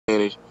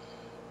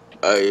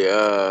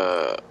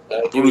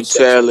Give me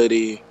section.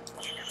 Brutality.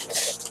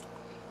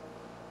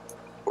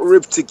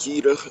 Rip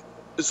Takeda.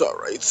 It's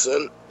alright,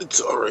 son.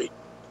 It's alright.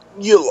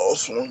 You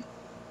lost one.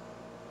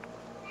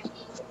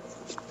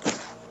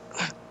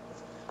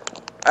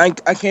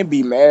 I can't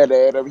be mad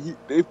at him.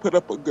 They put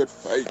up a good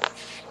fight.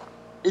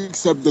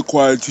 Except the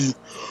quality.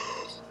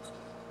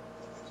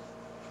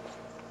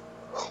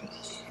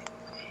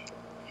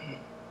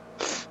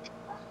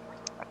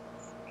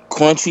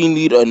 Crunchy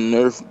need a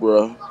nerf,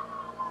 bro.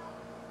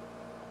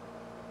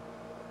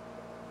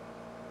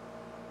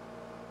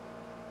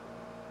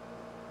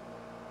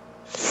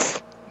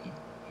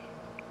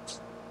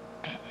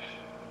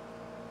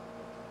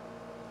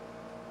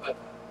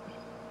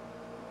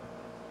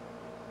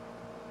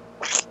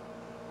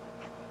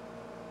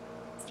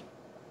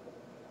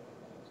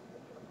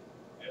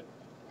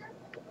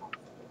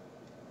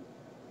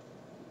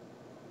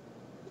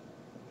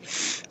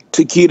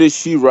 Takeda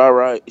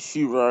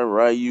Shirai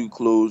Ryu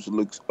clothes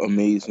looks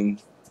amazing.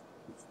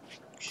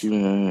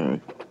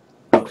 Shirai.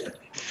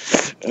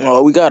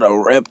 Oh, we got a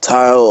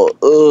reptile.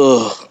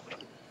 Ugh.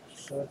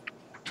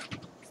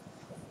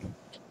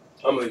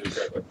 I'm gonna leave the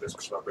track like this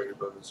because my baby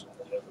brother's in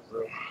the other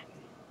room.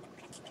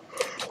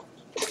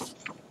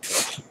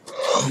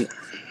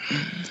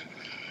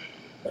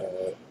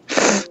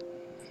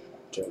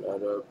 Turn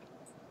that up.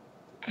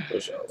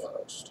 Push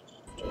Outlast.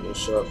 Turn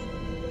this up.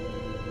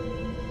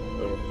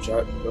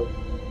 Chat. Nope.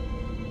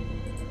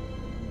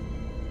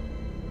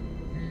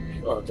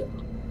 Oh, damn.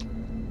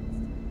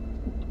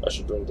 I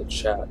should bring the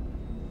chat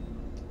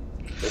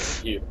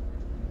over here.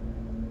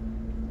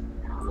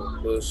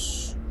 Like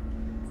this.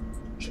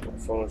 Check my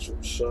phone, see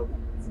what's up.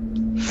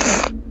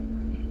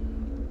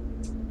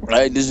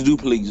 Right, this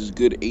duplex is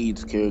good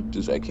AIDS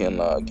characters. I can't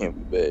lie, I can't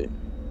be bad.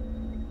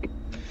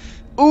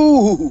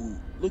 Ooh,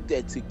 look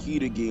at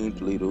Takeda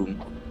gameplay though.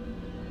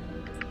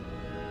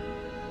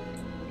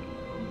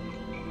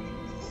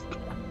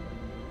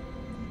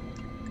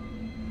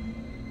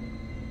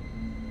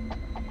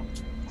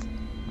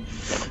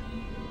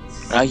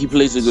 He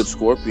plays a good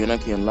Scorpion. I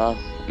can't lie.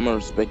 I'm gonna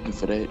respect him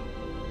for that.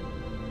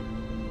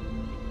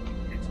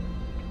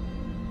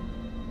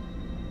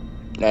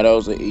 Now that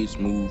was an ace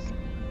move.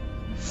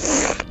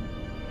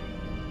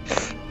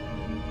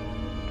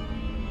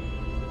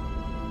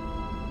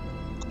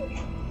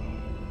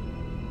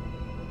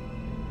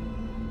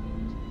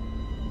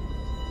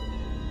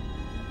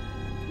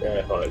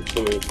 Yeah, hold on.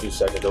 Give me a few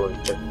seconds. I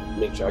want to check,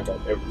 make sure I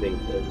got everything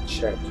in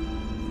check.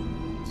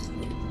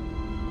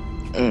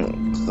 Oh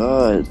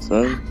God,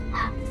 son.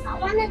 I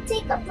want to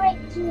take a break.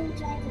 Can you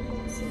drive the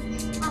bus?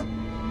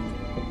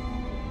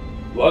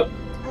 What?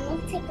 I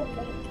want to take a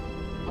break.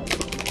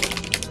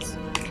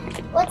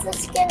 What's the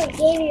scary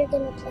game you're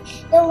gonna play?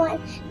 The one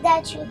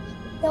that you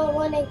don't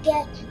want to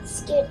get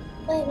scared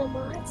by the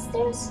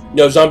monsters?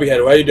 Yo, Zombie Head,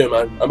 how you doing,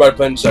 man? I'm about to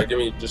play in a sec. Give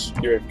me a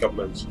couple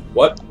minutes.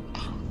 What?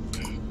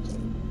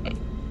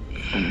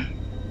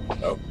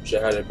 Oh, she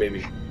had a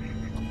baby.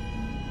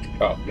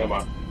 Oh, never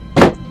mind.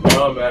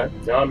 No, man.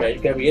 You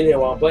can't be in here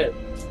while I'm playing.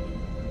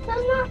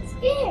 I'm not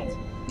scared.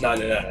 No.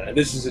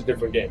 This is a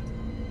different game.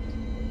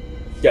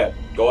 Yeah,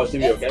 go watch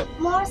TV, okay?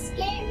 More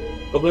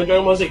scary. Go play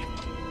Dragon Ball Z.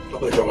 Go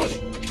play Dragon Ball Z.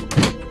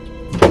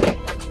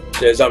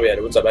 Yeah, Zombie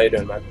Head, what's up? How you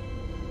doing, man?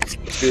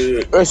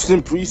 Good. Rest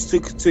in peace to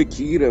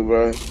Takeda,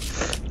 bro.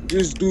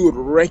 This dude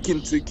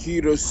wrecking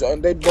Takeda,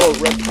 son. That ball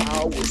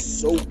reptile was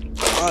so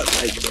hot,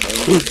 like,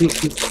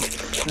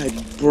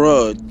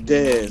 bruh,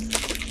 damn.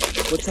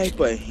 What type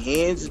of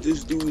hands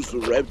this dude's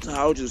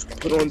reptile just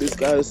put on this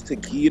guy's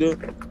Takeda?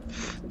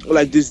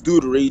 Like, this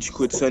dude rage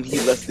quit, son. He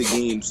left the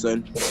game,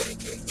 son.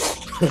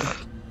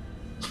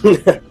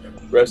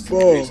 Rest in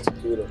peace,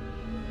 Takeda.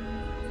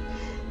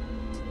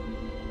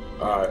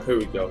 Alright, here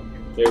we go.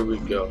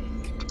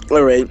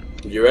 Alright.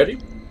 You ready?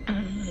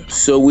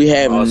 So we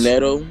have awesome.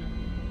 Neto.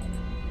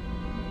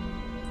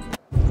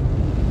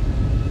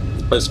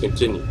 Let's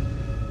continue.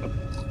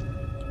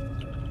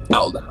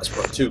 Outlast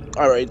Part 2.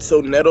 Alright,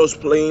 so Neto's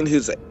playing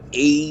his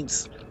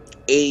AIDS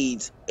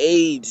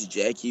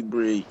Jackie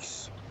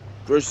Briggs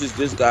versus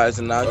this guy's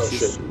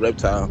obnoxious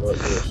reptile.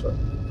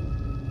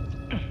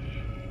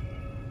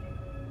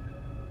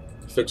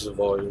 Fix the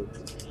volume.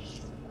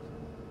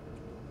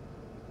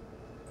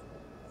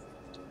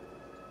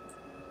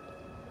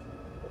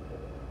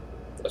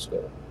 Let's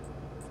go.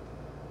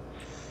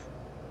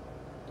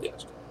 Yeah,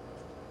 let's go.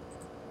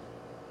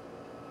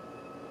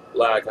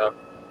 Lag, huh?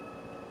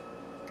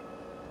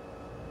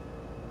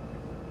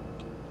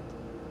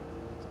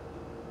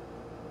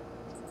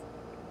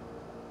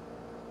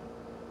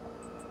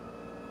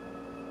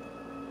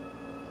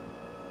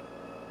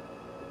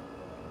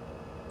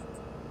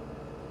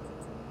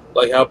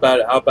 Like how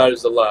bad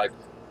is the lag?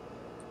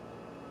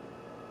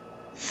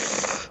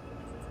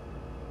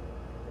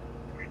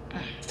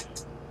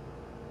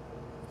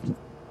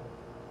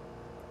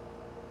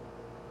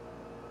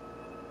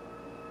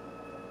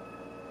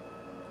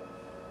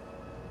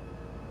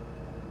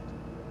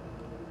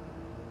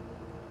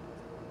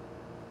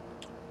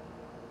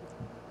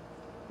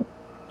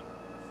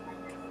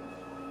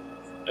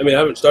 I mean, I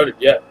haven't started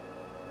yet.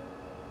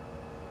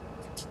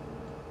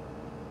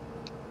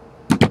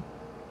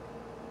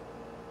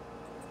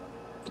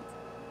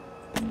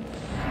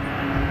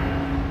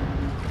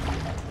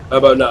 How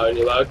about now?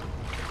 Any lag?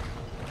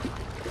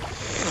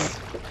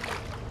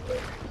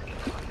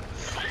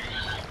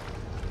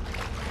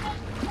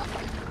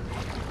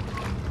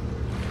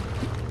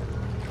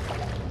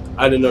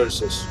 I didn't notice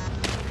this.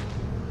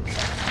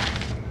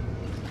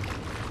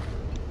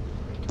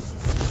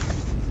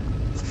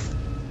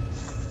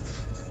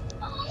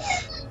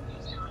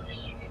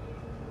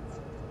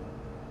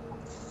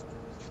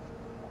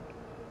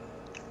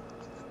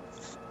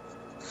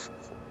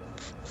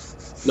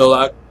 No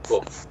lag?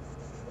 Cool.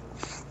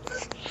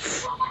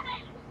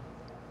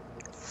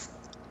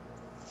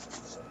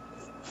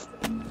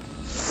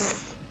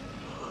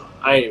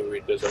 I ain't even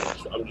read this.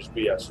 I'm just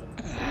BSing.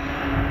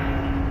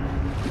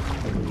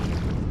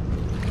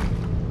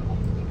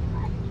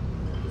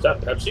 Is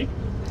that Pepsi?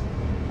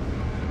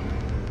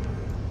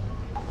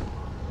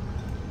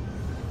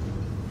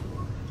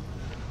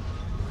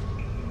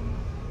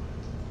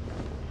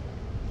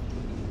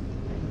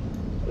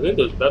 I think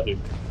there's Pepsi.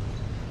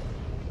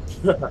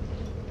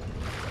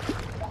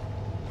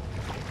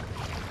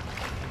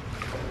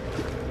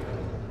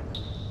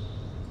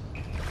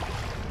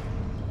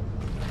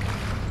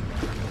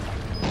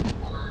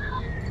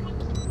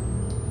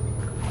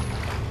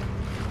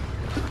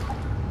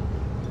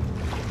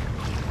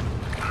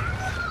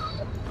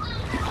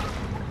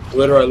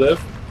 Where do I live?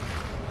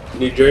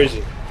 New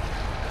Jersey.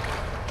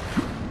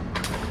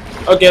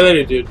 Okay,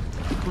 later, dude.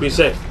 Be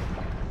safe.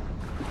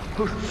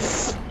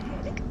 Who's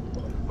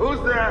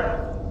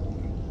there?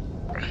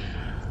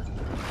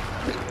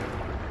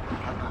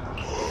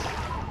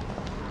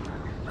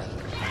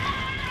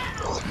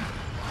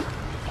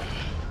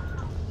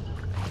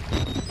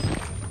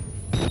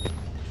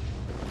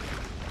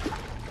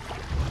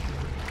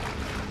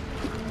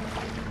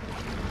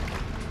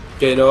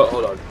 Okay, you know what?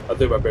 Hold on. I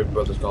think my baby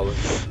brother's calling.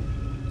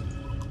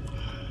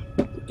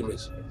 Give me a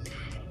second.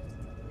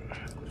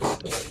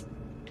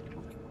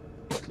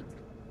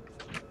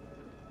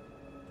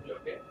 You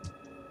okay?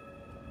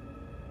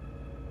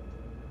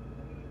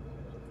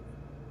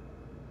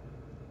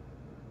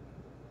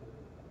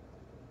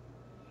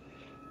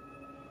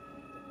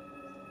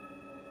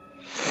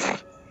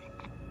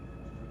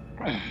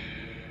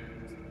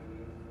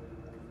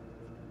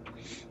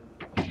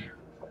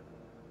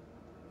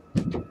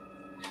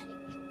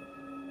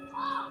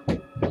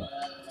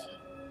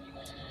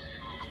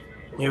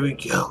 Here we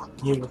go.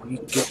 Here we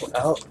go.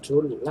 Out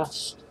to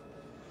Outlast.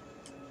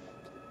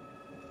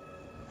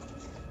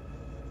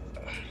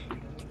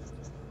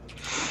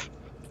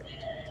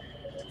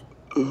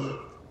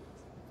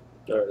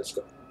 Alright, let's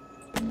go.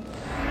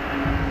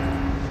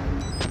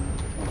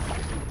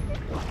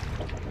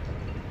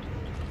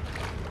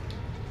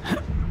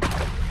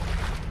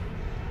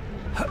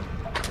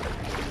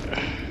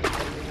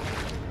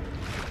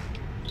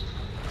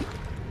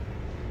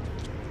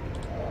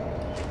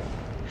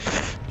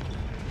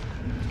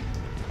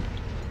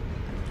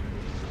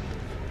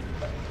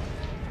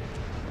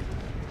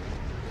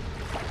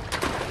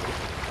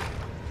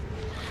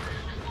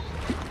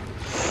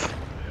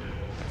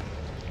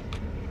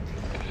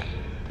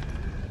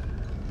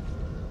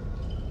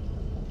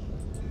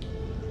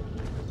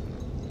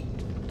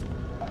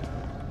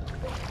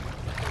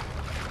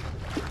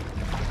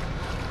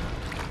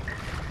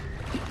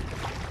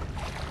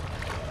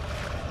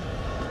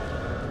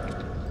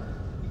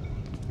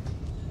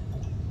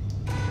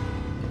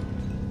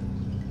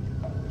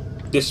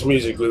 This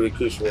music really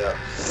creeps me out.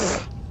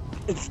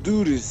 This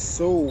dude is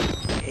so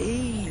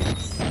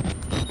hates.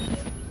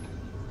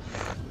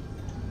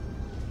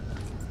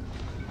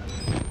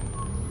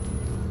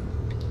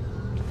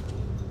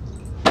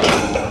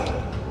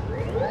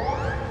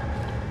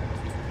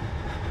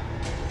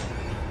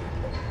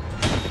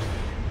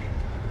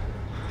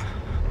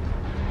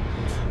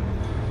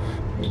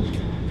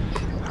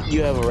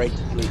 You have a right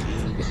to play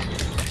games.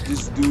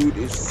 This dude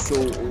is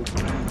so OP,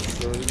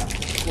 son.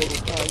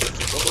 Total times,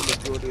 the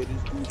majority of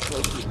this dude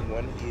touches in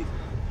one hit.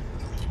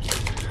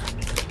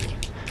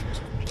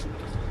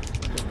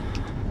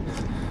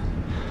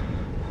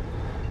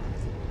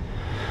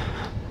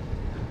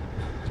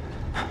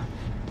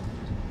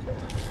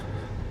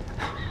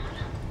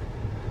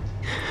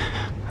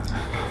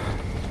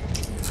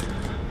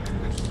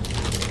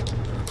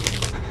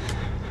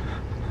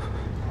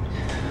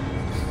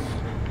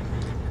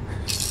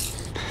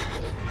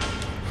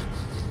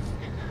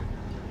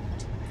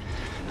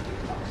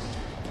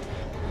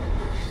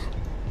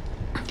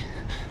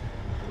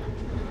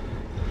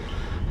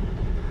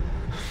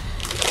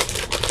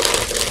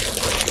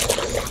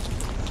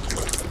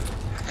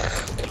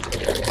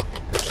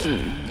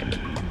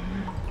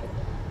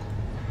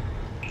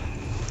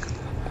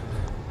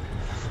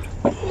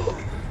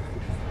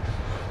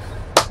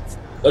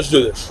 Let's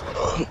do this.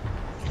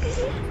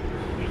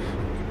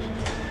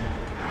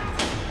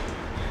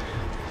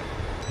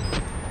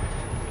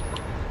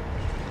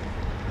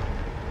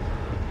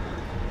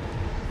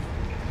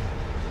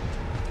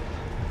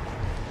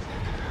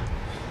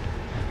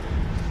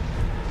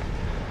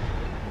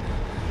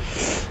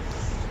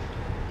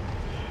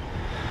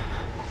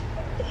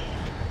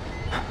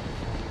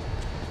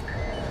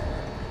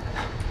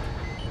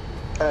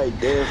 Alright,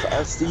 Dev,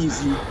 I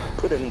sees you.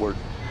 Put in work.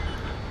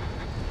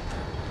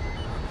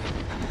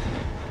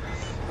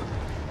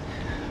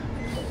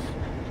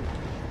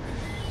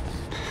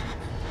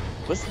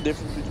 What's the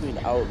difference between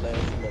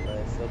Outlast and The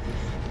Last of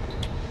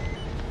Us?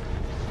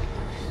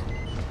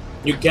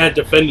 You can't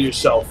defend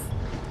yourself.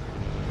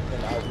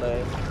 And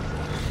Outlast?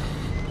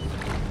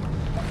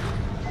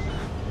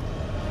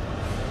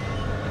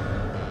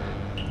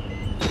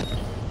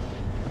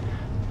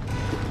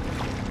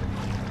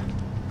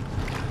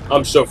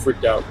 I'm so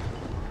freaked out.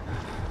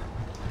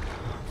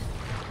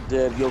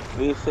 Dev, your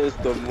face has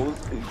the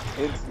most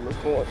intense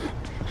look on it.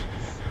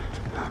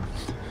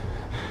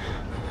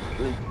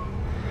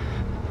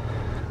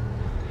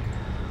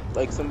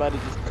 Like somebody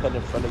just cut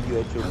in front of you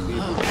at your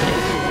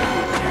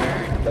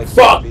favorite. Like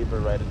Fuck! your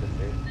favorite right in the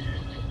face.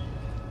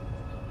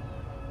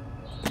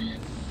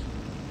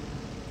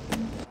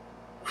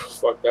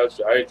 Fuck that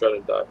shit. I ain't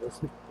trying to die.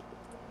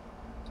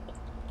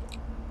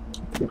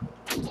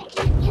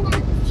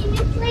 Can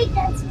you play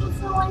that with me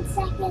for 1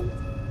 second?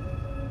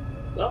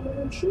 No, man,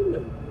 I'm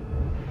shooting.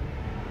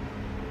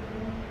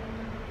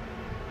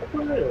 I'll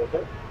put it in,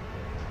 okay?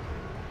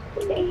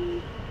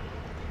 Okay.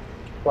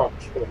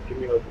 Promise, come on, give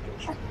me a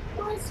notification.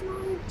 Where's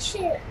my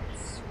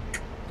chips?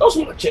 Those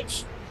are my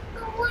chips.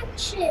 I want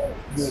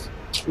chips.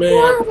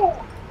 Man,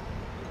 Water.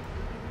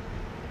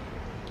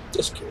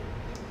 just kidding.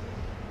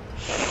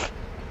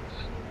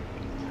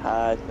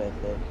 Hi,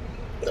 Fefe.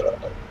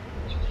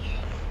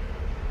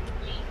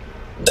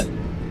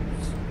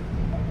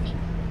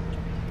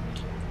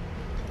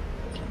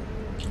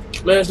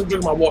 Man, stop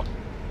drinking my water.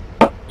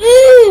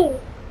 Mmm.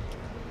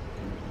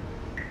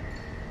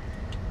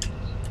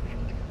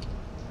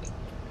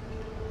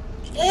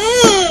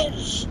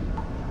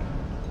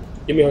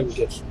 Give me 100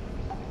 chips.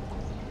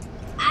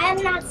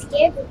 I'm not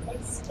scared of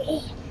this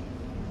game.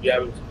 You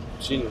haven't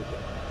seen it.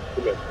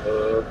 Come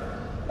here.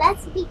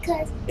 That's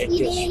because It we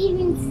just- didn't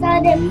even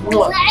start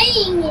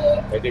playing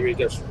it. Hey, give me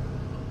this.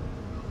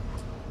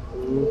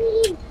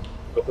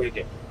 Go play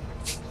again.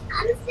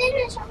 I'm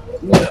finished.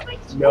 I'm No,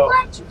 finished. no.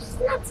 Watch.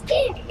 I'm not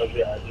scared.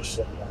 Okay, I just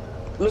said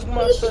that. Look at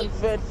my son,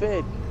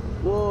 Fed.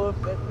 Whoa,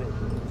 Fed.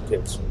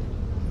 Kids.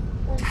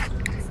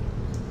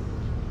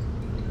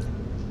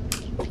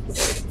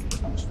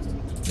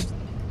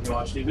 You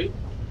watch TV?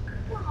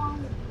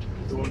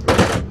 Doing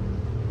good.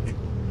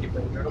 You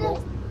playing Dragon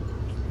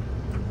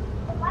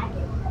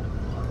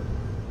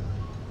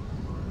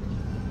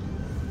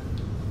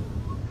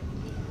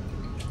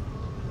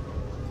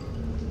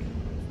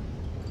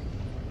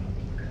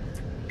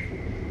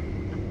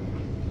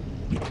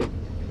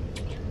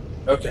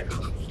Okay.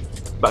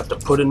 About to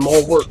put in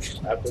more work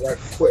after that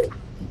quit.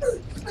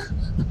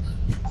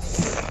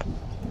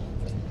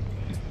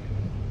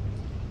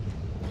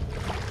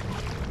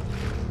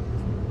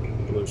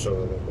 We'll show you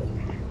a little bit.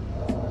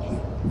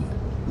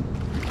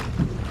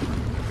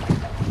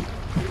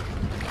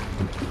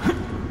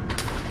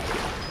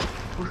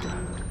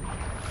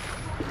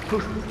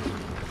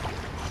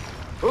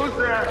 Who's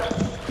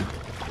there?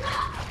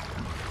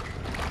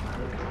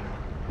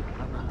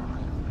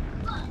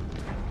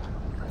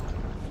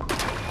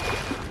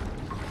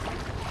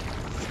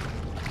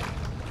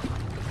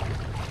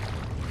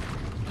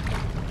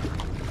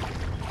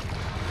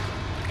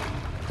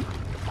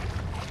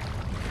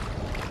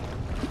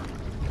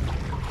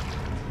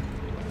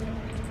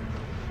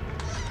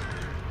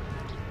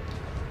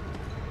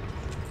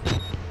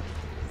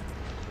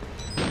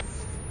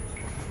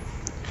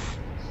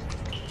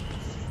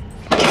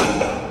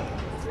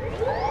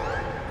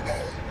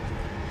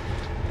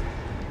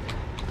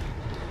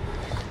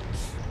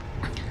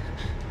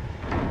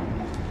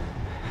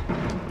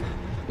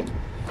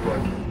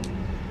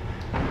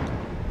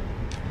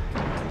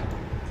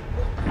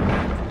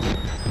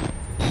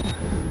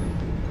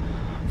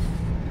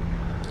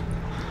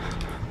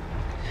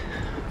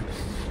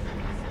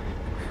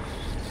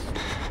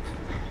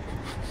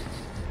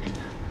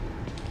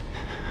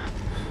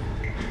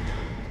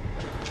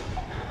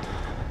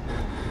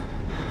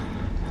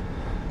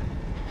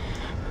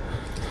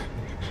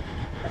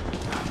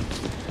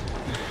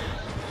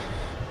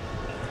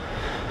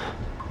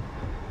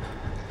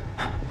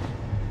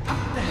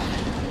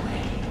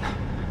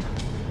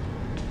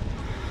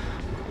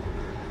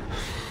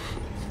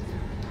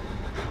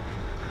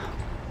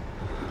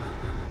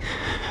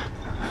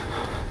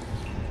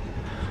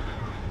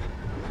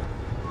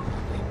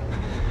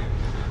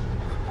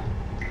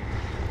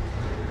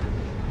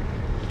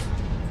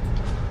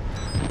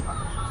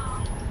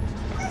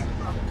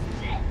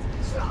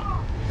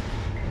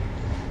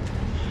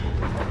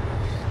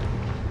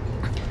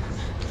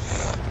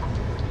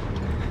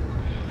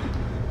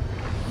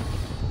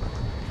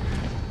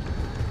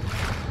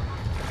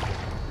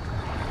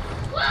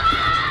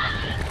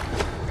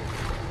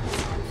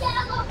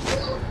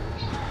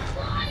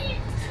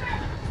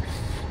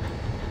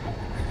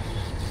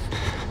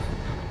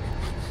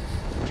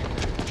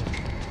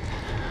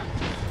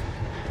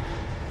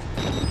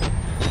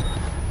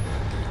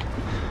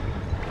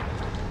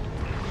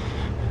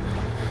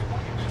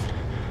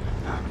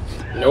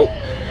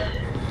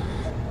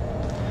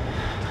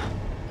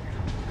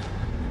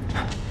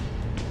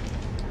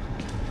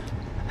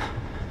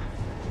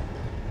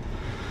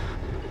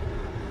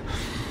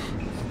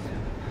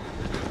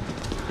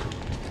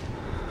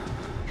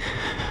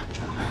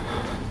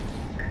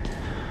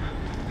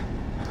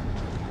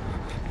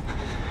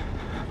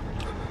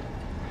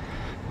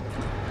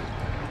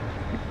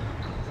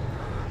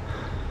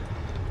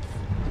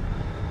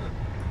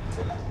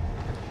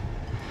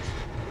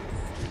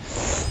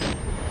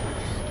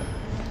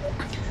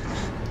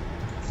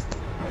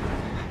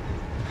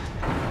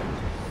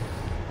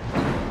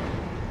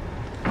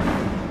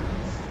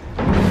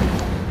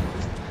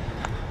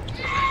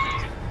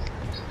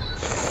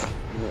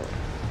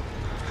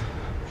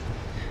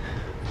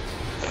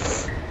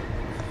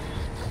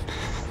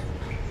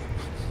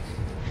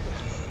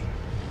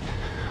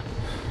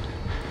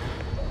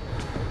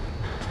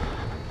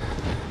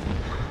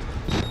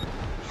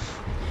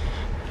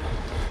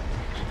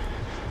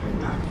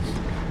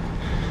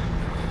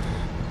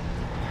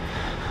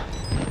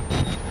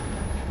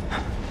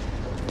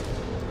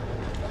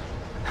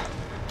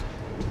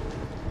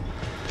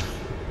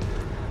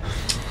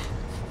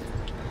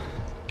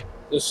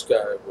 This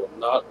guy will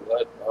not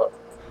let up.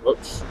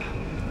 Whoops.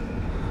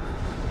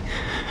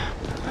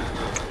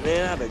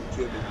 Man, I'd have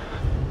killed him.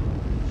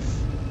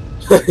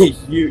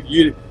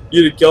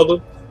 You killed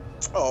him?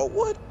 Oh,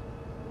 what?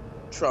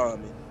 Try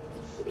me.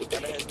 I'd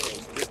have had a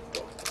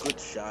good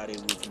shot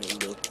in with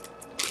me, look.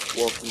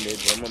 Walking Dead,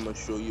 I'm gonna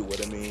show you what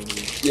I mean.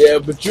 Yeah,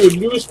 but you're a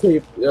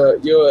newspaper.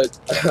 You're a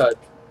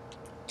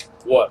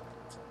what?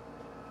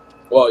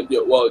 Well,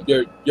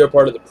 you're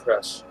part of the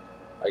press,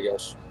 I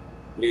guess.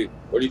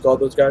 What do you call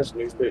those guys?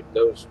 Newspaper.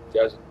 Those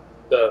guys,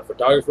 the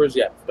photographers.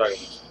 Yeah,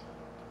 photographers.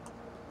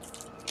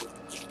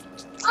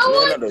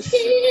 Man,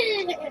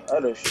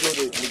 I'd have showed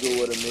that nigga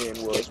what a man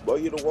was. Boy,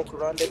 you to walk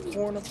around that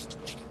corner.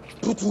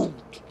 Boom.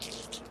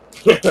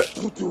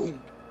 Boom.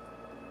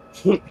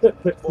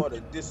 Boy,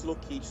 the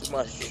dislocates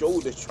my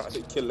shoulder trying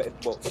to kill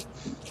that ball.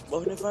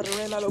 But if I'd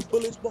ran out of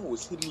bullets, boy,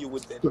 was hitting you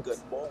with that gun.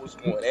 Boy, was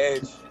more that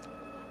shit.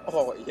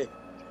 Oh, yeah.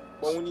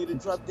 But when you to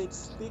drop that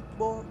stick,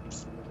 boy.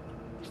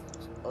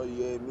 Oh,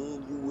 yeah, me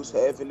and you was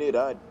having it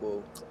out,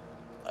 boy.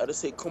 I'd have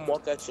say, come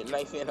on, got your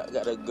knife and I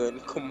got a gun.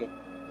 Come on.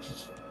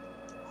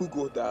 Who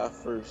go die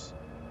first?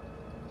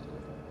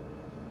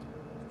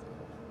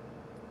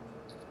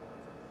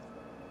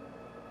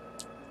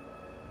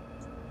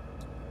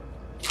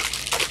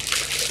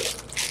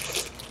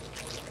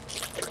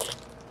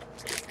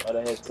 I'd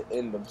have had to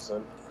end them,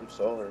 son. I'm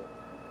sorry.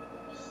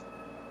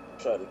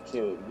 Try to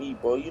kill me,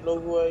 boy. You know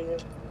who I am?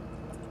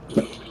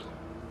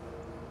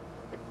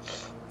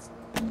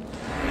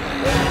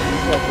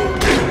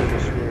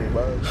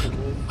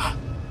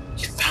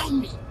 You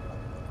found me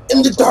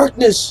in the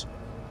darkness.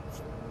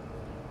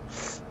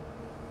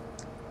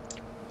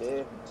 Yeah,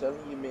 I'm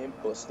telling you, man.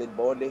 Busted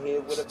ball in the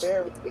head with a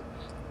barrel.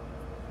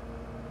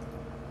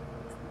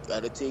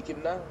 Gotta take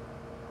him now.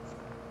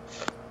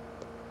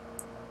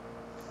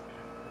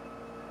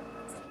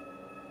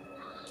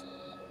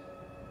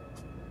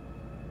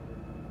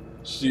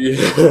 Shit.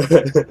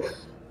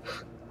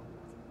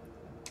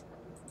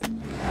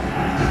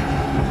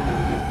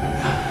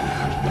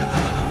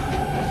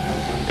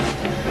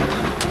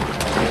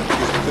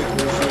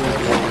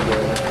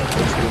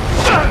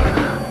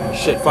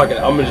 Shit, fuck it.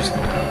 I'm gonna just.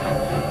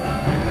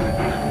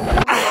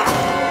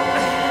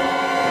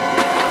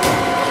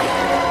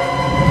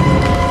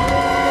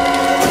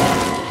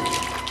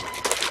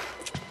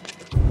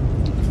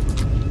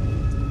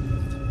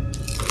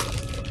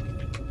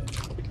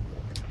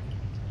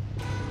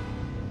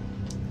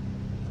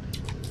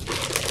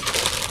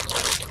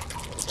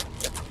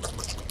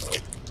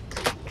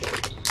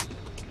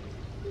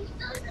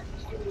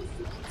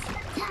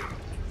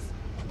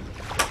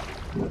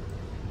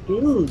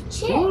 Dude,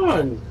 come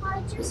on.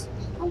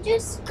 I'm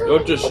just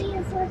going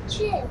here for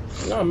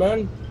chips. Nah,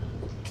 man.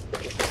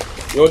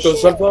 You want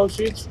those sunflower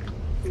seeds?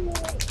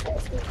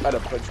 I'd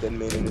have punched that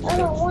man in his face. I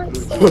don't want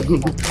some. I want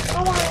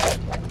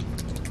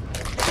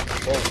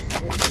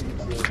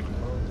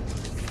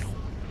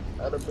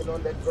I'd have been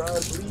on that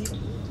ground bleed.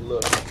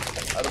 Look,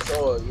 I'd have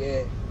saw,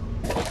 yeah.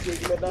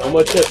 How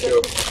much hit,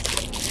 yo?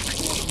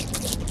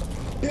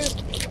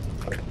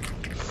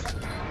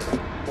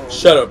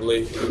 Shut up,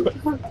 Lee.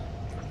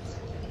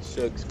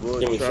 Shucks, boy,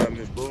 Give me try some.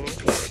 me, boy.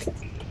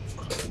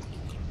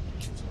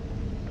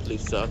 Play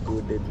soccer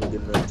with that nigga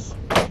nuts.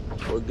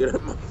 Or get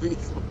out my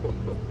face,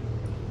 boy.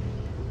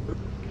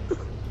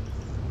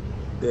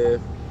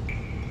 Dad,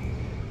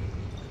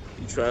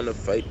 you trying to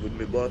fight with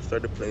me, boy? I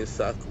started playing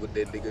soccer with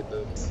that nigga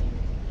nuts.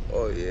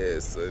 Oh, yeah,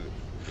 son.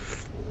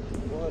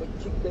 Boy, to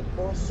kick that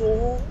ball so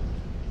hard.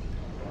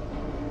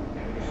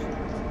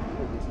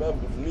 You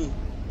remember me.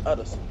 I'd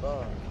have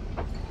survived.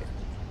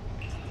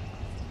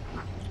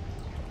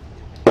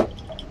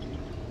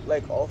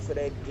 Like off of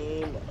that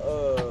game,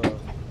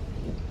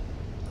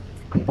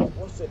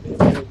 what's the name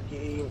of that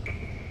game?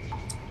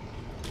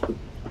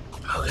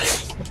 Okay.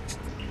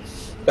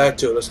 Back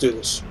to it. Let's do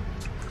this.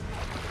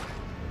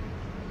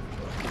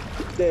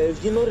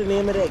 Dave, you know the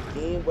name of that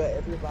game where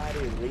everybody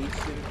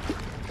racing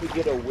to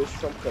get a wish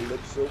from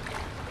Calypso?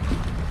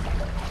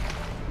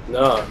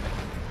 Nah.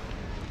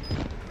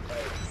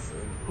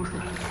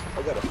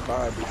 I gotta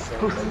find it,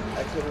 son. Like,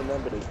 I can't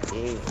remember the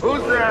game.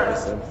 Who's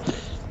there?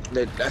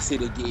 I see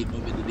the game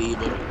of it, the name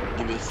of it.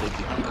 Give me a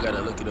second. I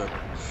gotta look it up.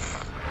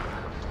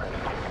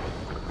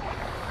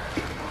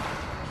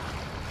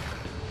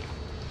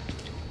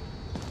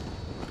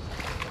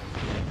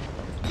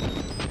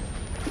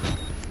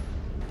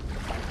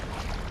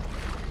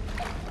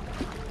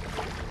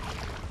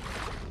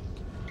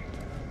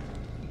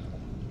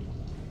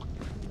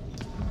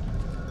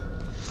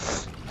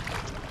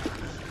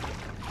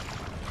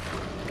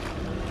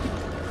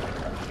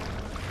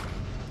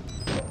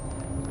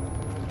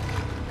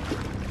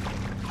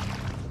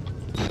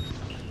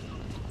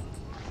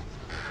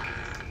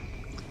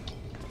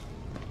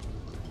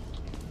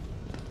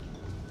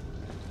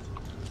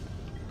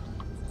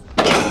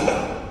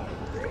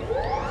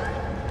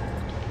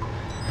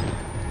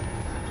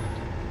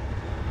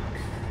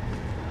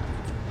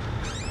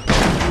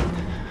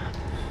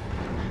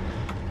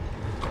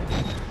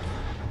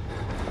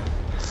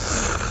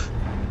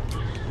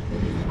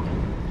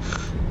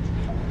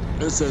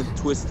 It's a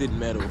twisted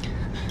metal.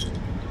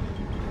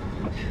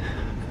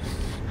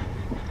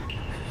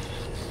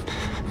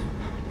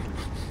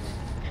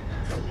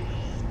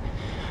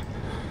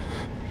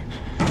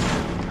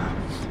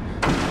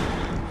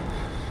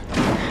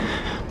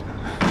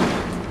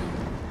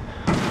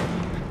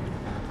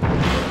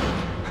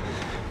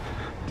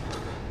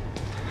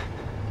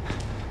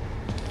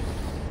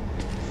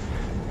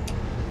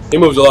 He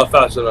moves a lot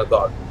faster than I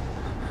thought.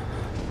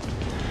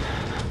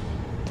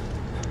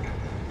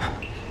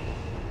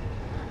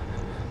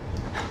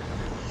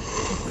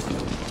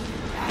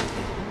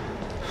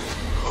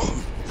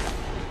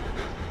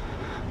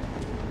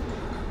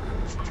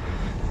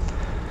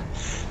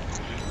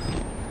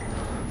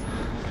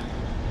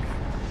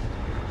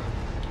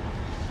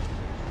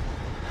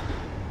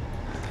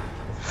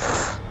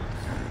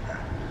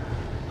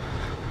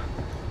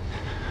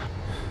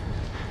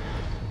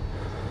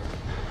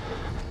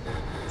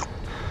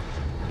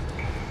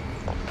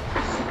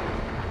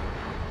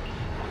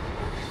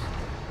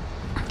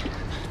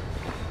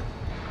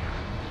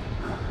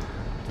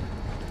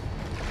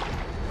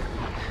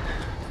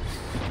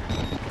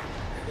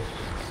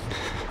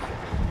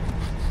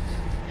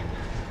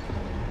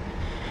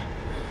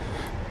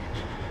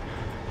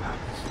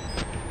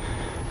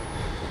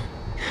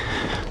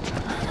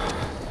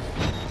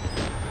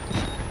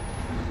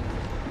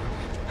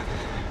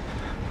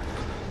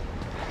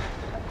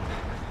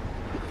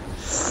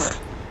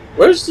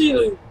 Where's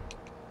the...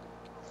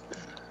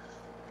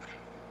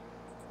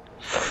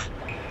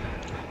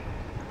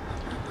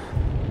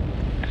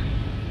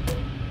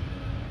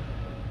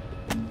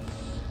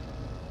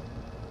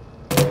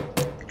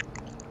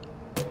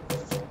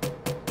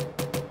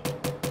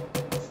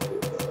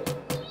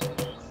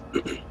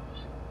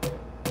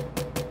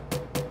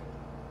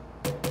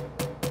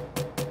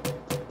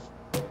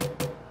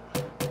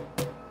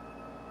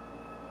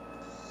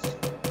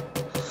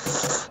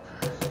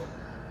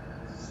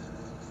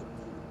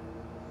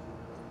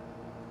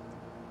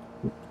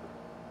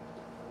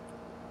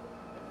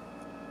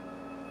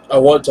 I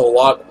want to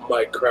lock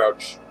my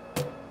crouch.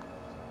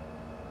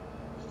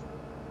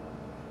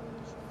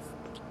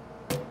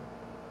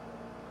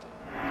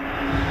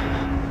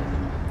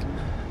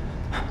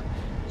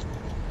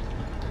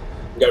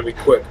 You gotta be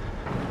quick.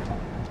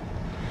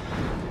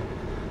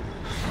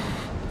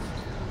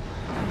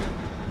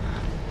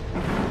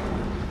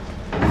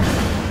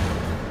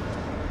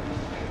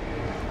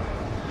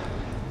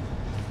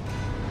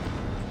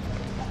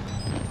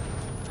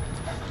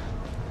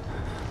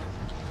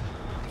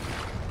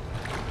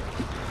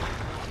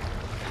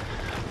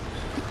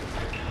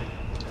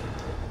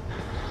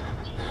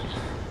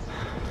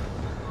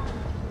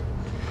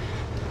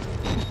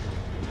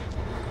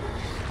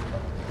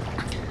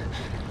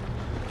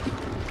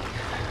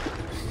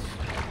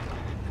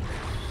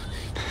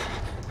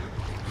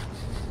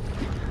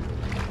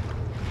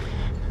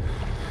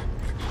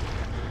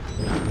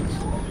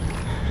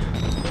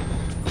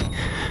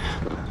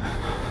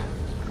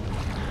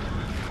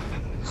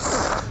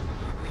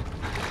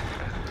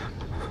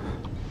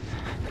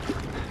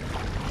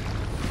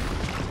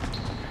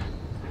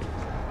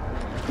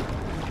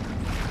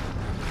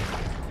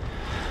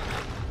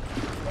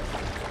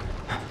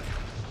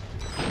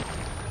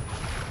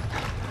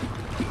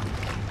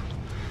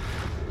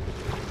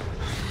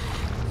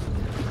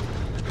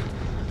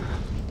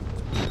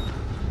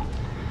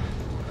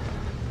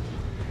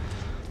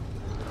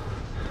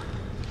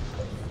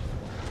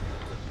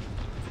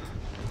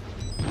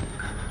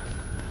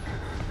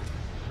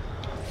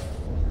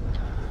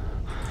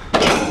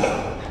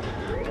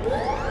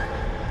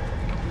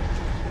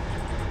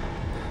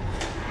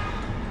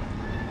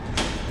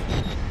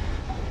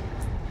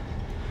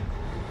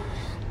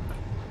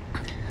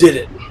 Did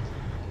it.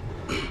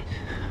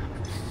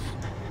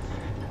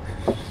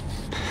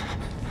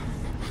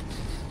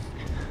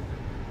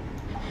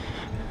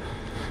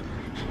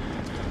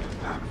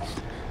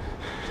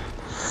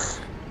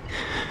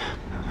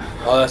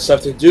 All that's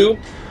left to do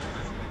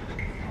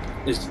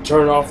is to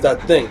turn off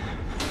that thing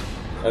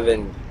and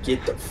then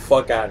get the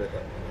fuck out of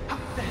there.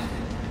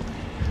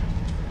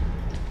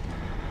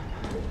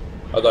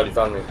 I thought he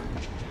found me.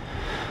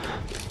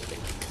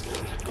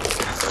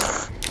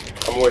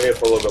 I'm gonna wait here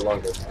for a little bit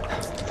longer.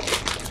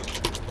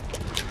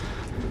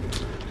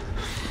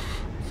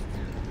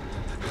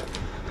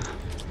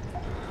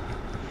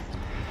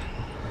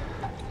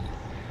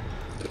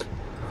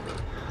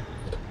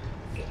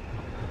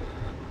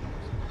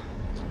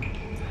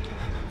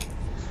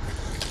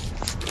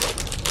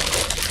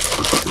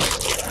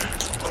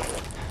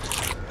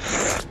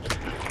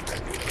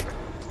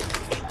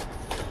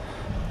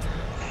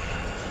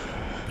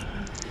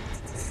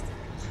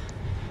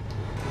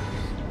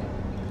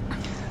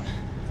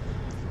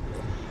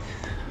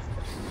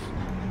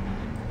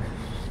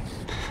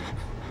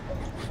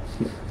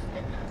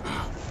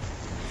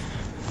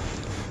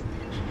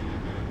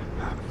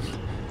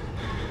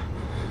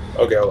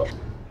 Okay, hold on.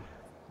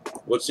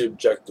 What's the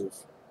objective?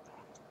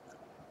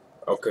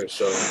 Okay,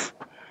 so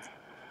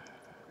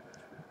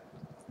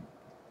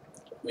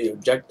the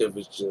objective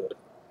is to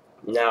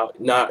Now,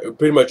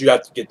 pretty much you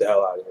have to get the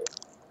hell out of here.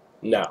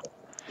 Now.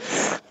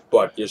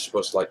 But you're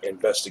supposed to, like,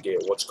 investigate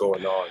what's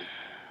going on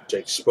to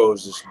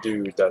expose this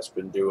dude that's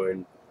been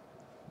doing,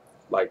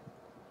 like,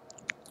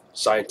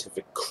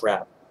 scientific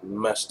crap,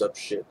 messed up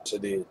shit to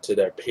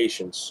their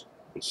patients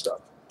and stuff.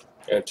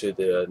 And to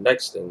the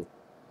next thing,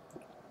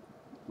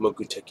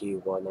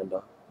 Mokuteki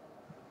Wananda.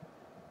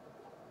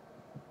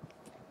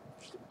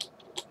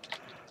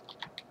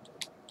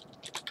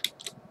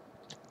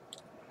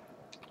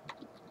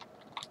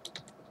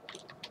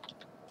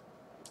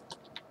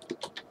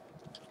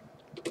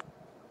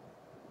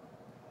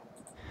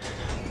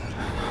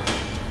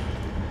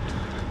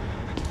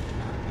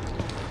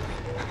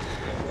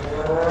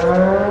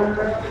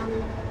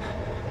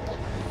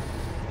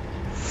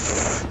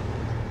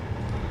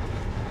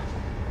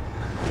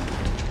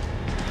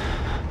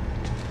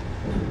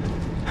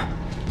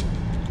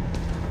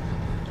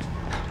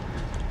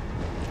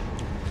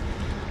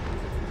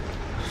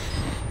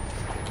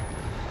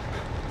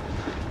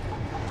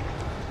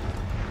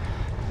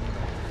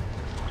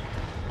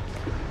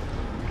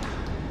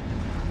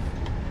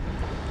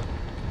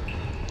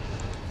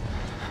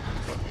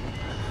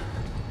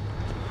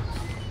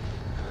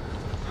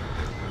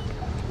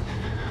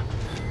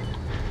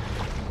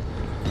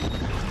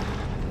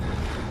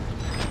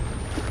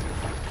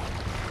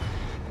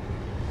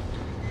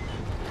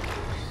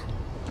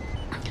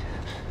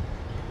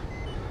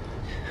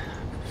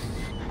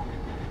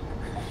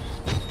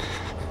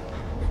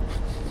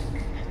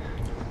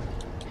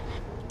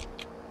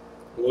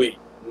 Lee,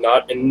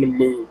 not in the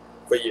mood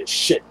for your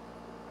shit.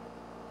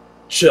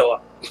 Chill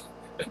out.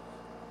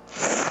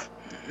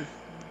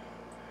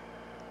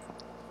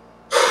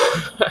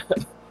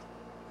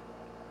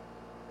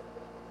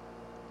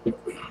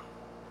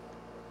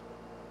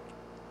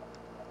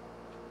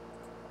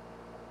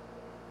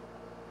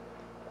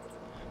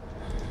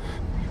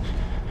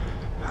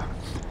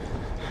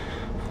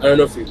 I don't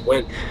know if he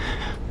went.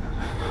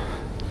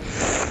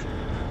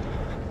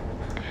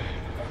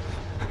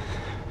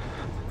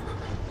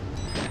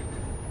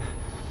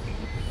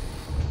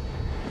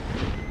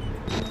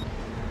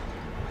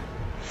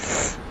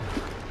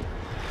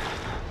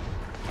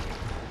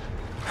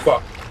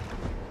 Fuck.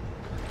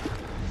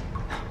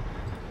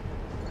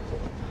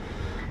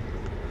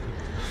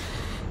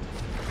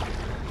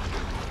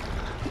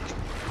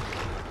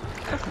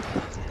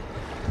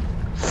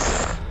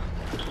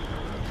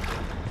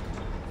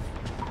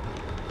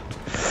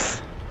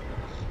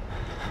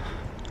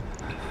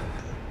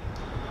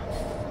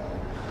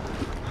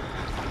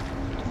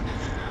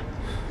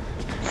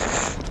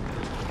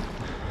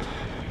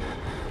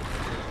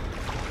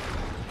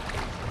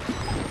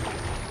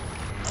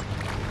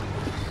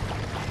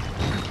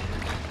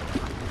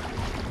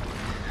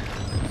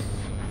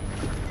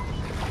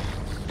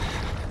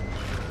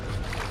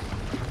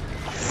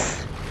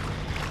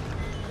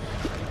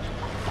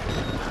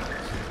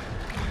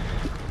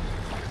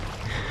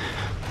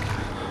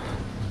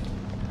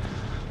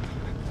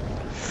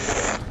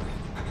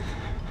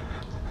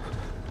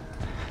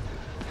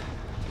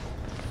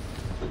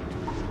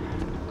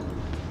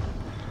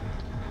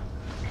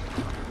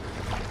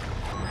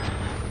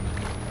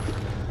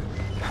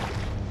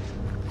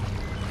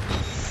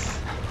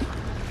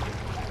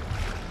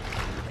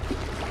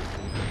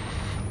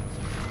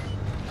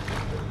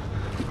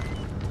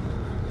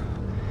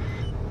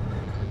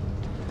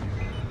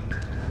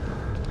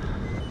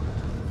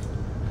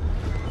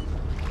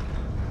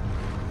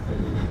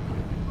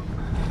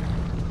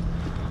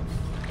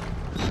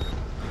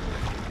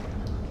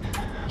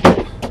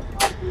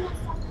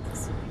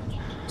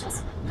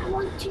 I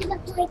want you to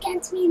play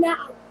against me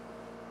now.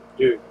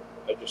 Dude,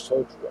 I just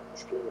told you I'm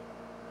streaming.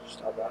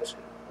 Stop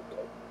asking,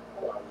 okay?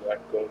 I'm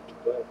not going to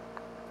play.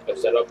 I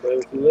said I'll play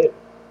with you later,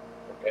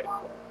 okay?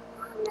 How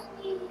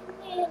many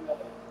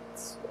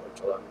minutes?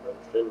 Until I'm done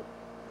streaming.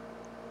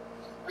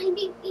 When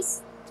we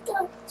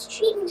start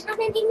streaming, how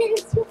many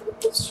minutes will we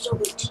be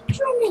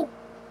streaming?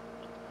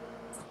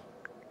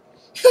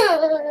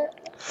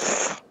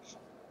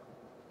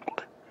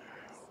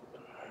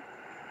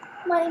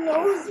 My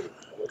nose is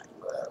big.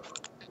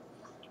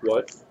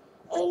 What?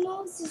 My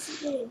nose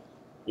is big.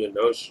 Your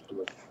nose is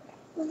doing.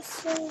 I'm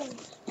sad.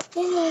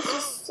 My nose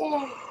is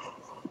sad.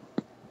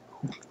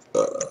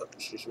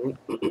 Excuse me.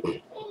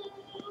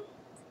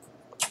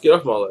 Get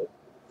off my leg.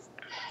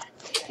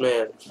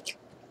 Man.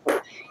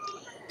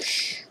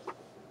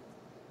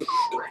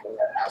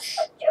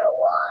 Your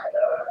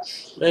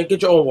water. Man,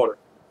 get your own water.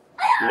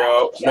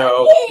 No,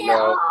 no,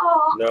 no,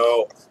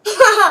 no,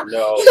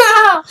 no.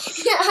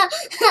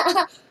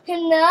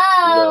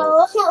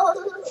 No.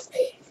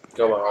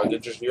 Come on,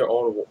 get just your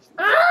own water.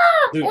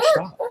 Ah! Dude,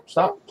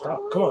 stop. Come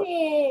on.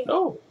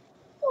 No,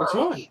 it's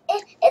mine.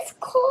 It's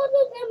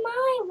colder than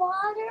my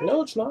water.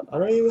 No, it's not. I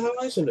don't even have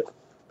ice in it.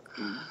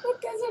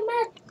 It doesn't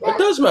matter. It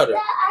does matter.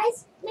 The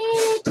ice made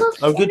it cold.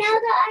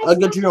 I'll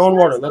get you your own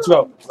water. Let's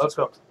go.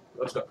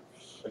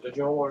 I'll get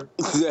your own water.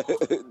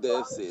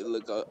 That's it.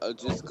 Look, I'll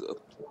just go.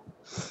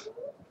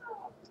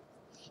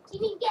 You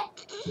can get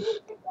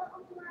the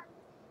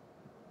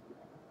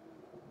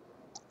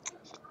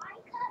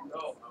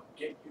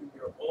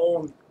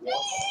phone.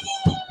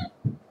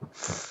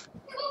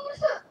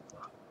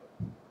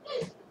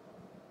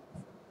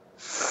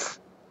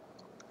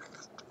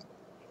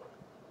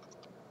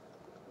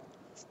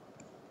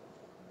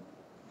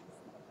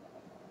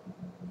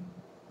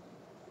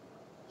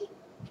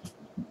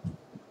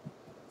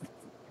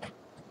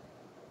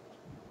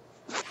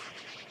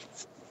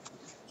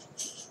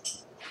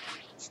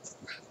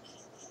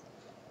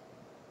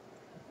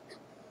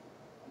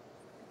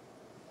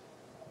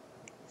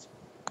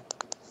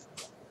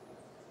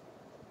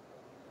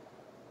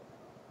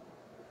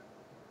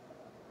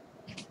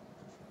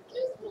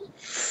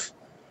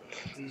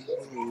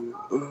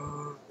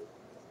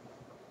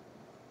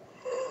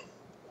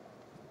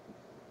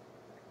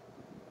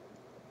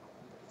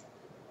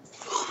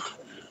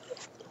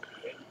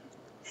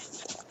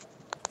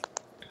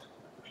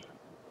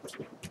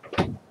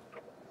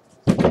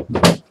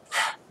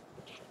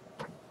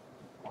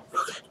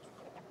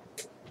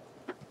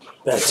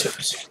 That's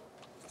it.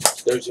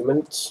 30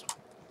 minutes.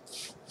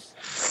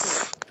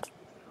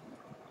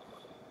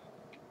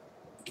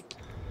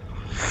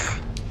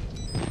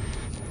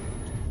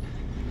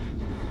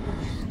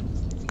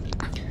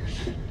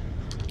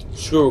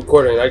 Screw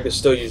recording, I can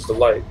still use the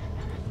light.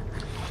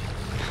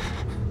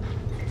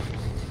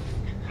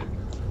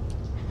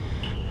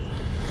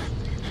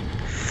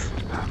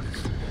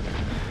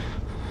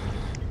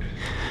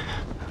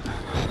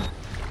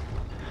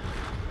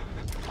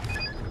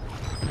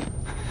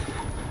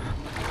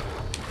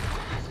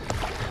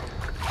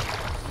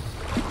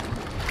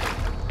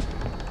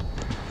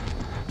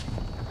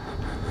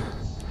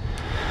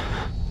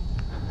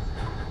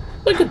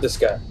 Look at this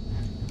guy.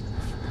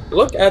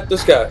 Look at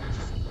this guy.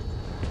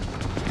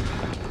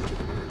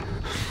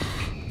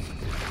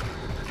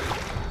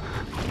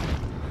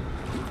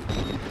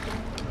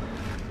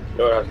 You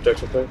know what I have to check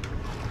something?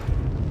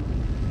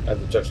 I have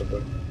to check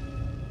something.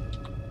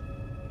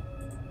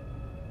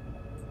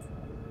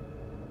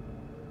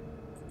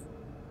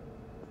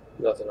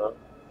 Nothing, huh?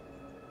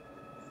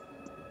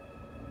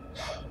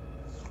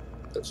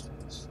 Let's do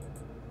this.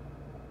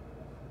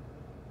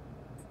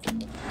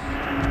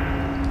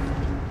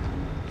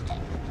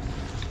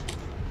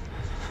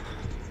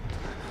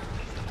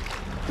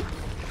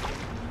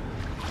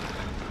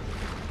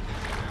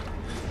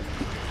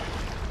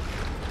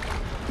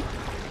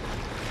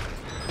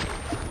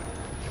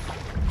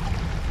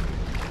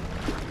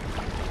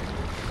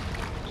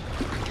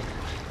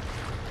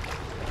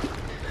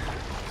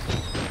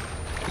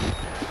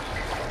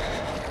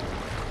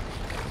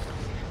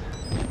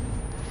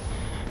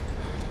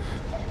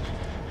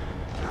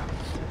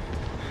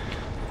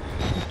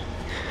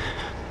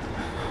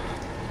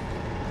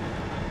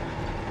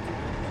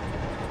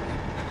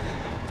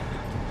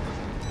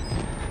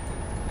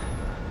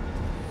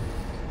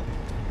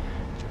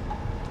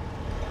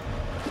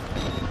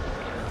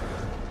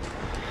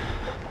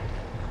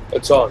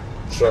 It's on,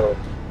 so...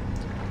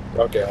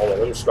 Okay, hold on,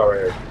 let me start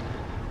right here.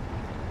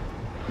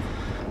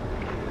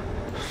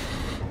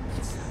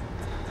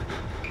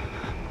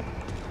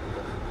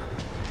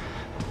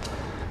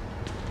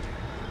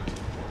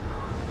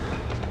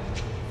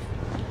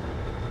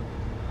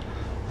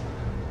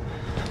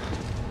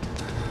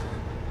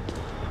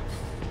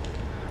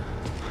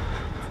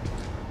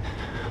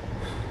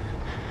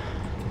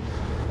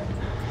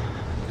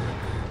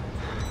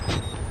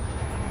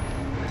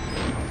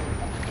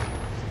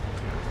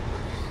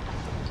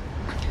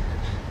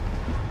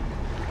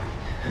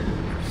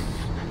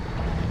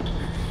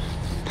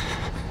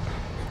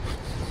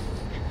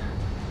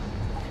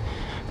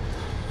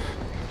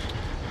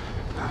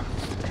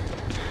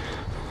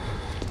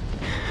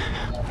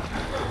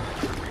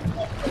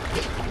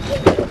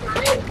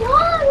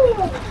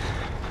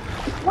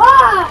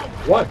 Why?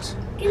 What?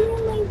 Give me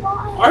my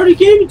wallet. I already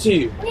gave it to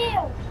you.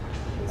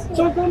 Where?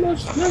 So how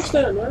much next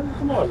time, man?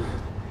 Come on.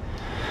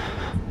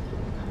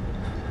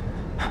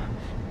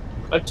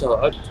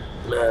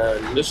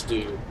 Man, this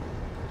dude.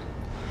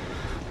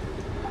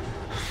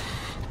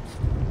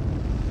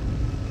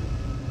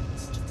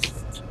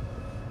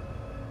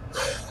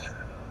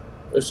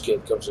 This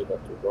kid comes in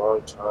at the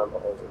wrong time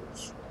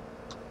always.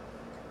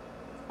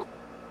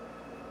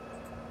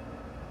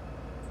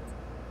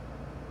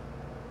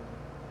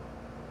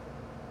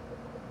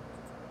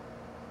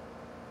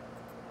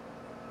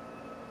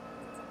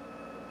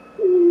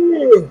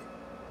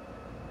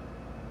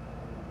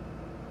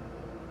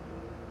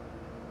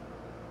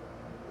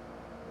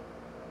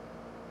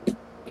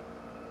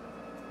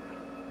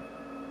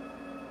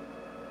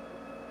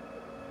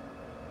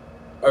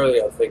 I really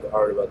gotta think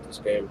hard about this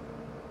game.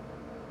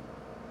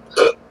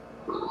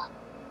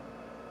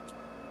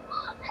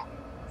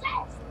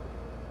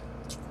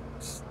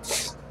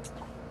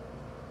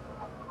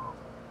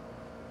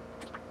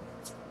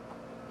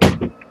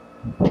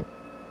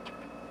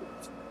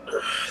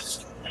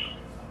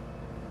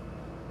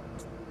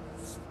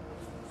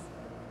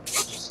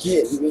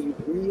 Getting me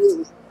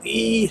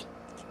really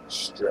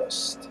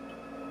stressed.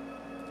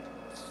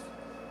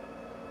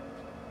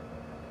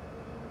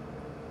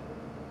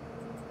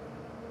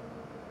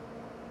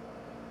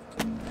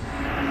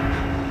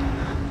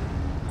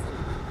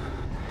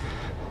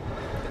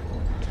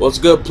 What's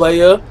good,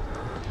 player?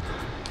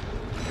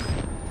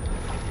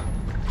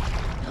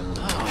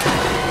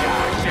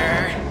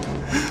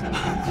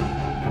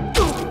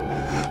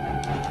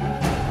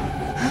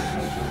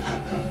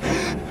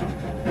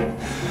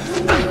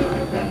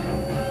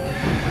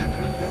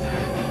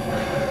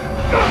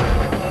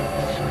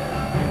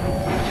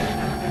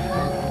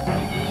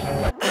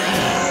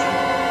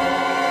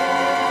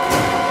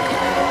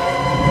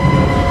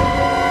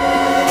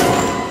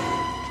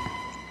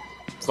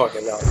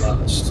 Fucking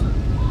Outlast.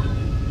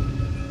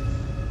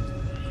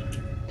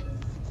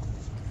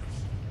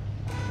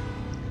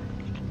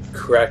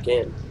 Crack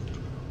in.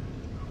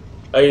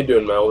 How you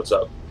doing, man? What's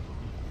up?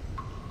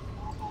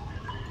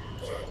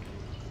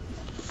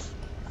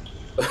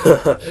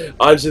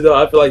 Honestly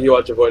though, I feel like you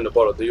watch Avoiding the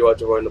Bottle. Do you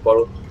watch Avoiding the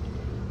Bottle?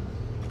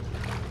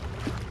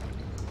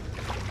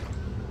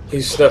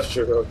 He snuffed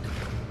your hook.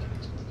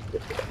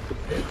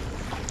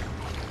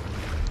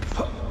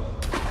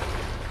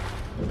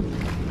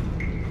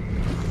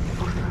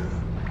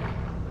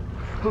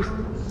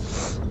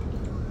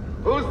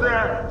 Who's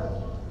there?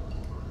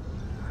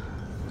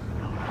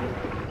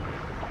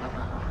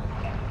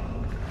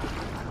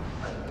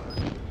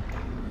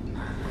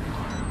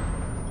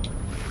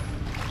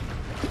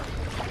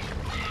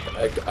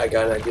 I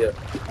got an idea.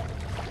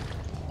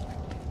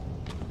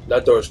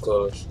 That door's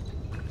closed.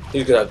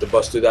 He's gonna have to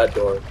bust through that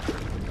door.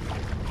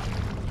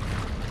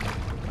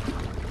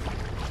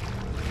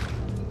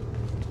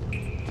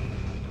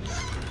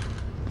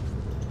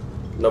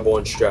 Number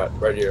one strat,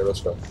 right here.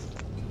 Let's go.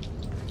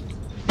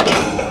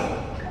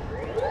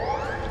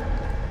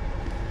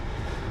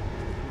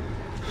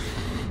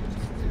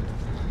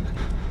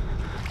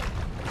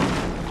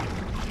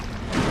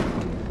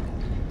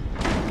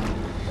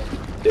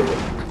 Did it.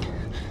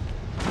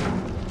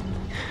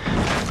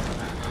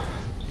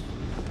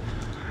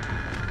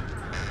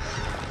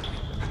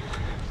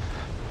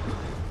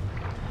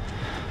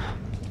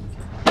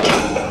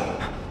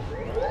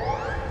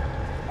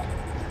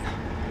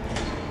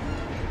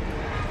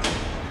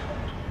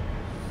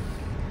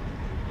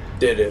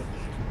 Did it.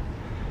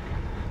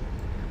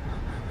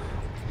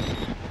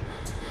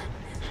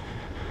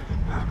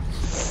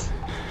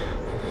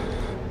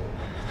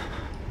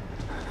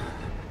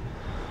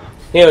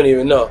 He don't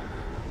even know.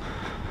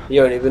 He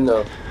don't even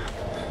know.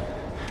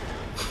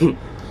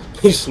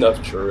 He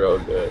snuffed you real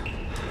good.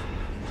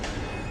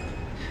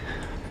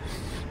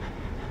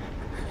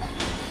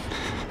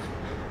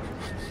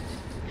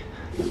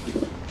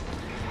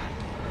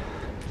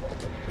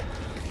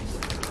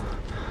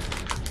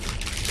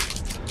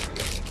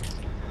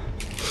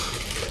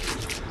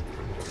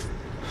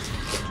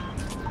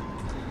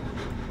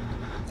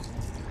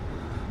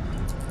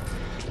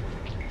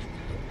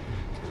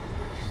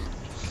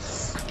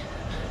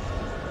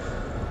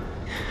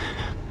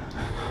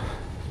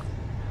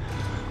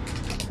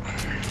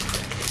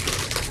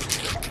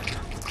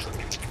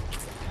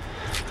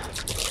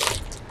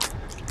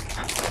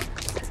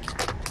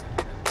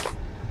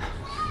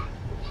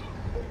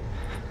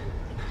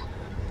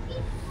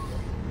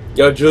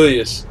 Yo,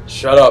 Julius,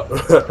 shut up.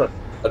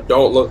 I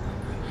don't look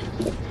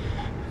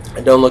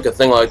a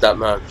thing like that,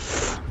 man.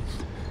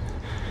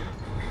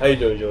 How you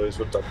doing, Julius?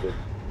 What's up, dude?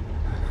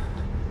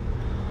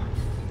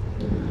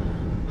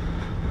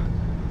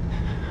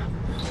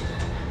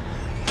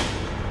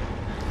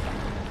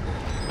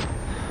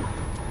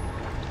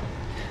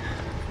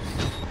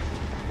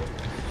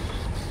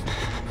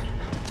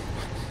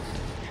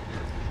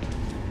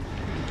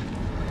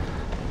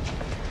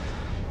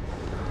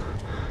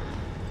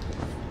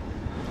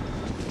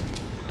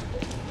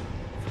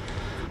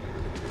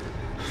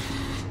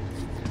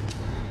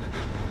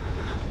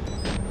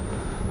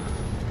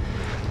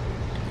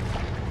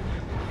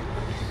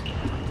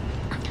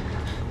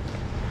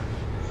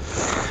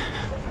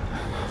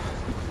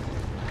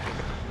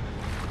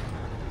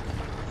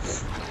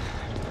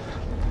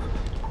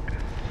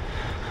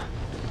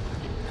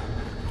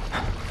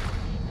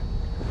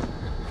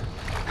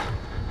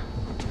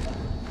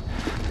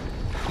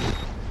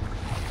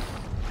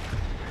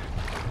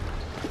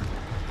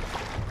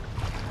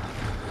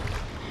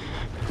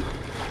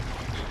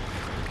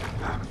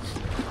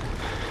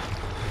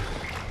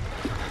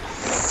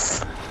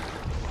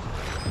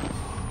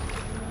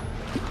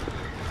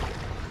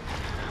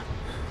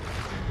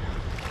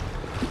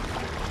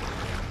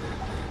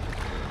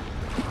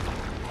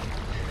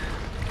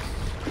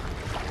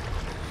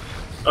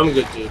 I'm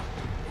good, dude.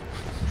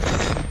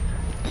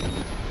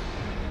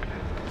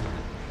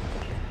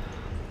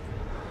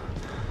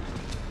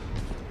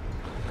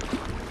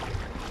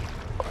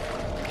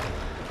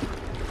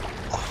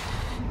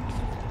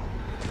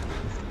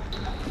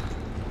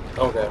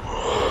 Okay.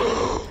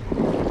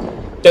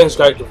 Thanks,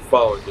 guys, for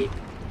following, dude.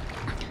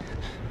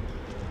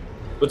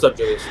 What's up,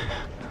 Julius?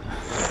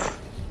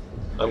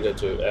 I'm good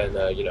too,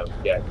 and you know,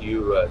 yeah,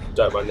 you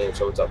typed my name,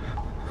 so what's up?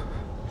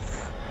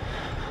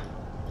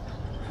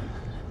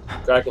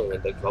 Cracking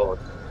it, they call it.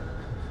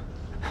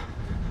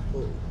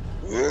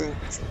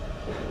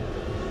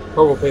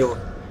 Purple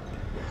paper.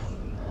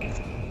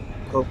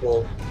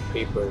 Purple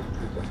paper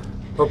people.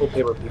 Purple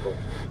paper people.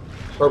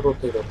 purple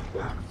potato.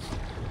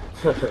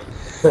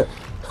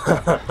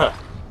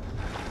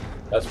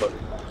 That's funny.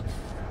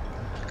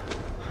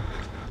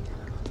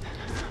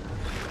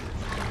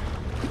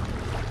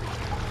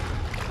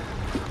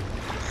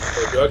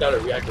 Wait, do I gotta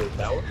reactivate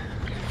that one?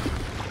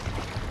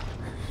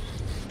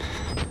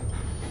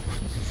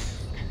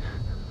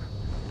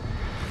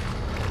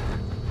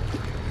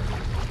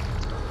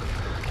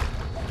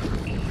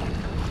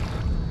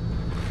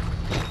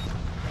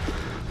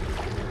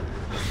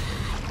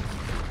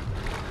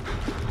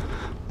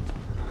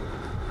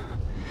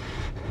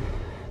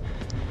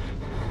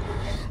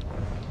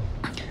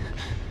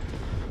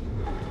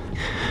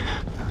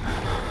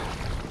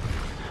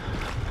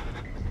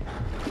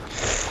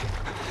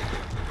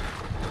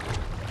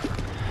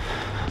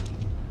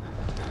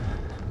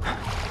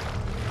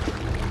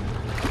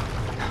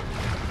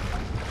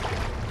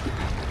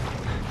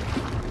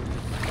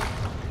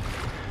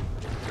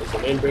 Is the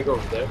main break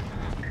over there?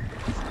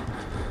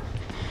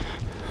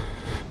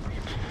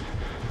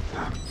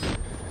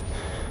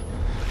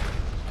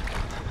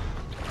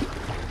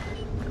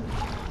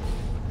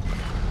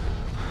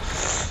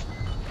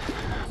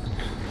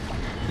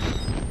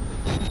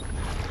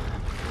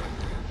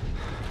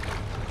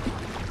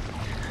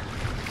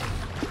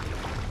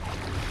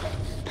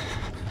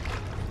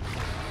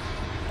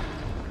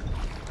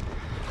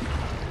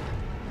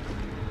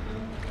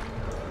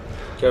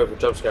 Careful,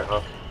 jump scare,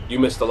 huh? You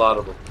missed a lot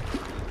of them.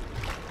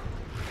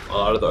 A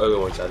lot of the other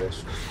ones, that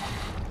is.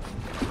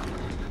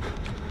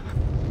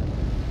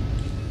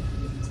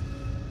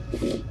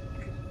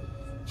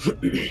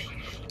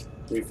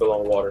 Refill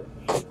on water.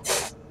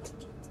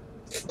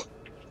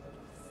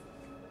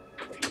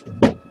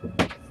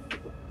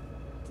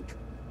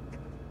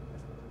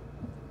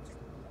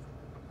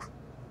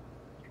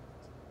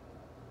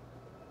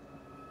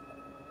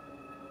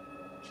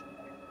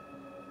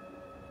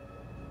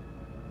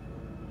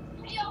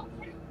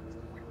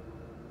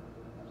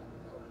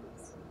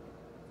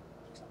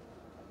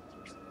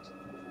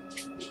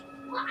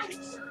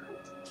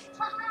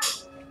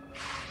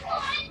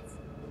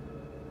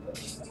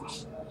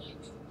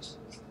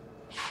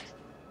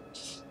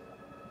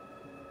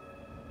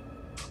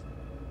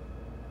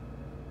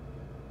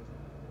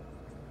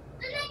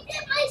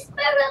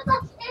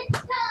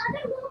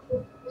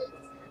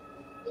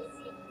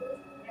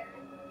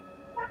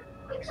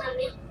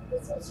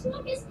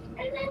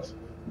 And then I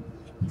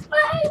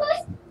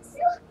was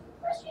still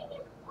pushing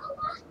it a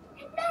lot,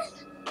 and then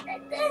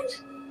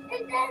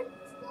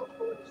still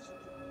pushing.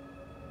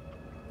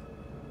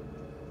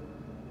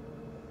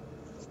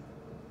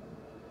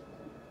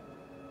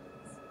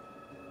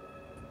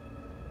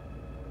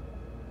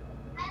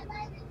 I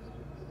let it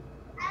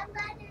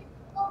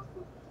go.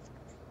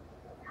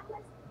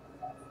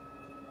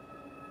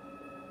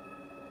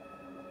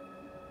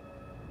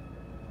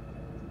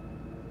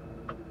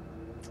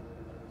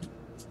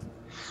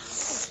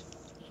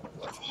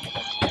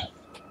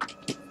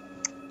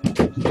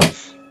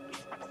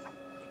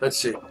 Let's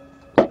see.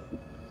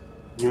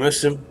 You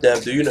missed him?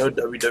 Damn, do you know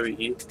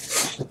WWE?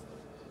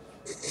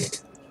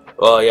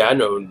 Well, yeah, I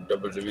know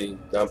WWE.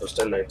 9 plus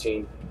 10,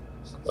 19.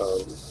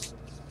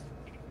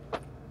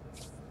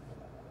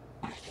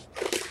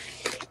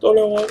 Don't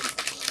know what.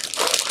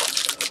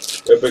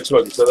 Yeah, Big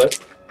Smoke, you still there?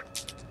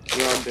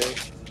 Yeah, I'm there.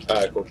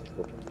 Alright, cool.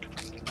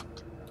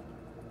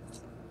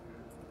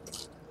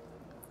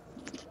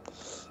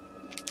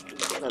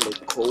 Kind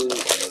of cold.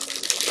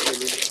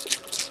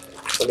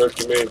 I know what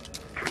you mean.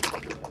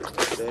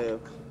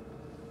 Damn.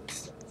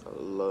 I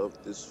love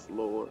this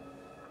floor.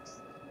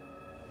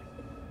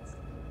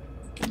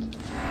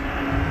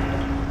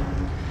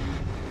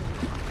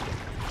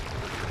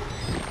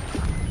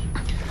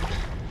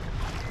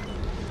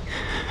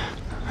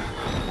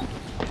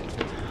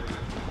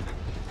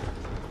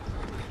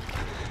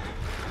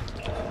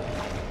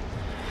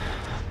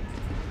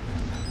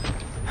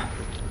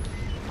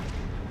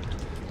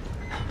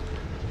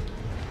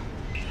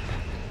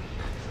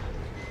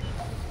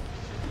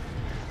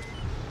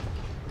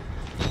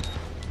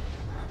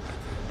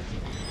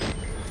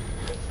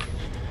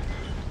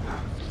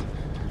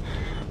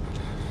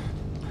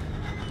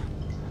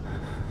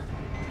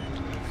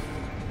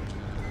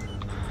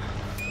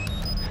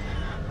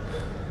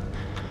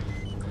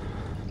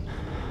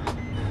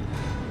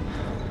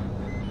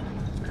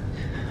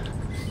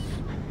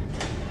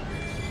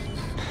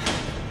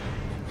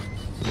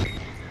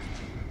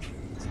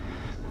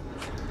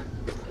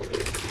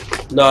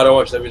 No, I don't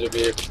watch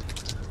WWE.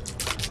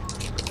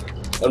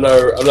 I'm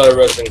not a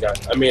wrestling guy.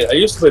 I mean, I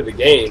used to play the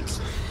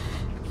games,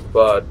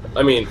 but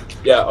I mean,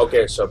 yeah,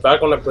 okay. So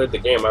back when I played the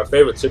game, my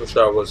favorite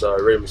superstar was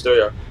Rey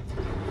Mysterio.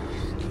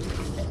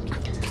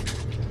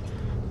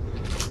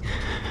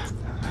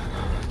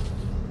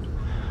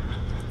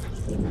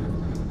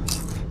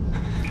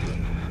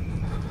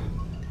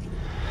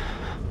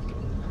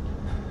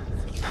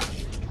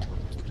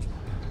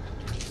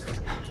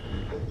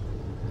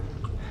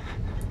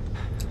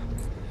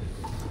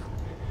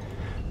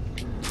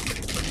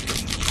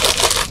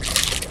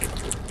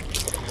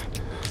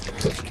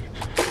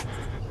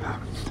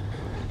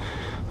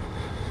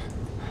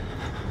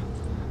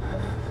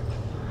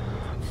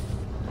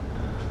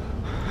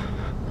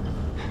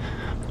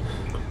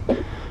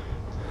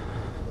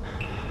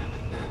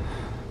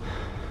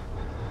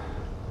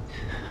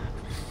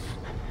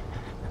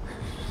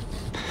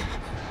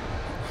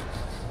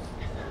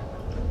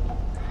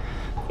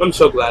 I'm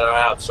so glad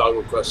I have song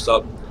requests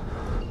up.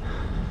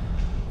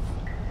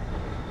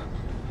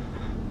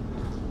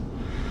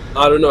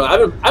 I don't know. I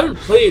haven't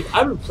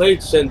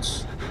played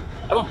since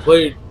I haven't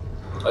played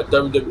a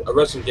WWE a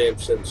wrestling game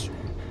since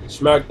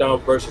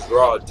SmackDown versus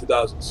Raw in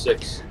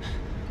 2006.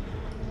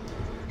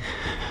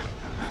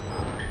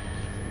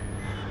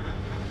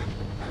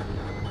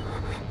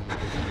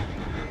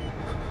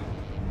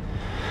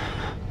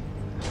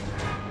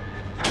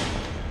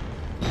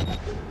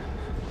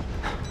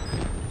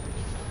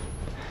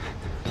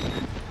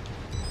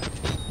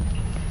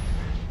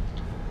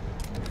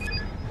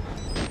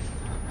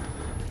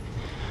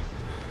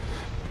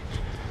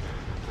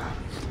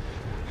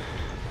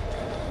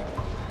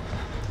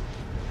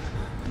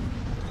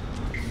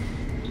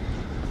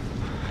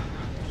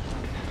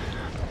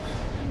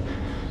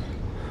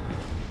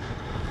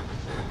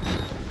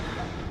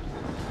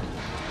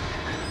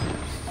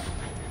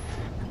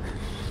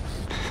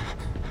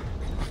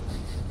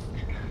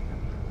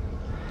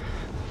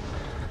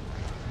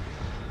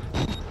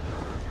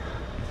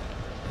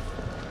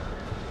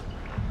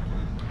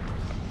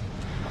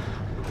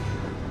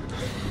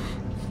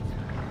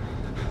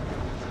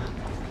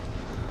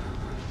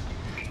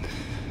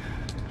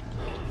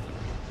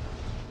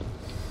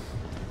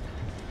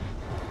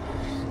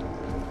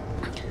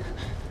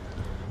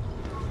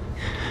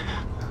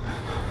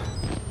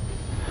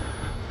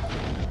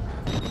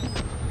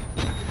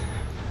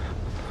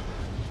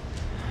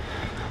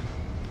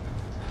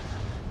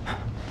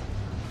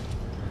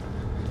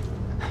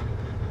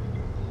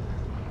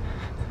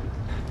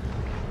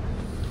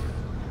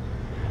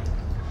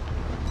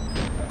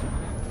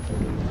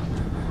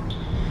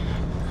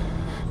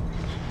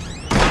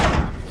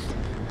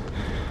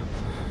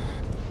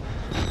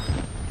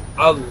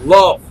 I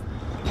love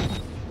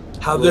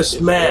how this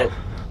man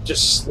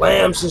just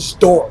slams his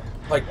door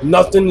like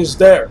nothing is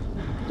there.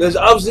 There's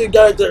obviously a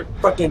guy there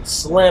fucking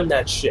slam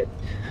that shit.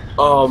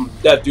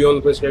 That do you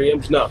only play scary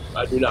games? No,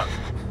 I do not.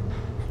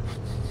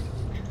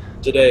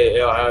 Today,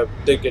 I'm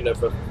thinking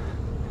if I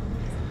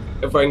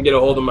can get a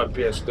hold of my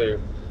PS3,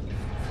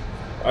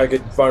 I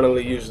could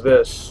finally use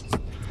this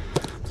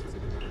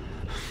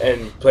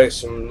and play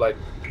some like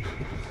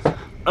I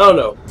don't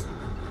know.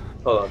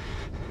 Hold on.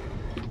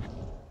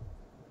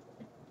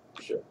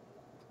 Sure.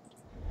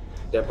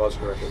 That pause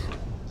correctly.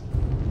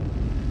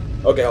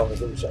 Okay, hold on.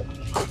 Give me a second.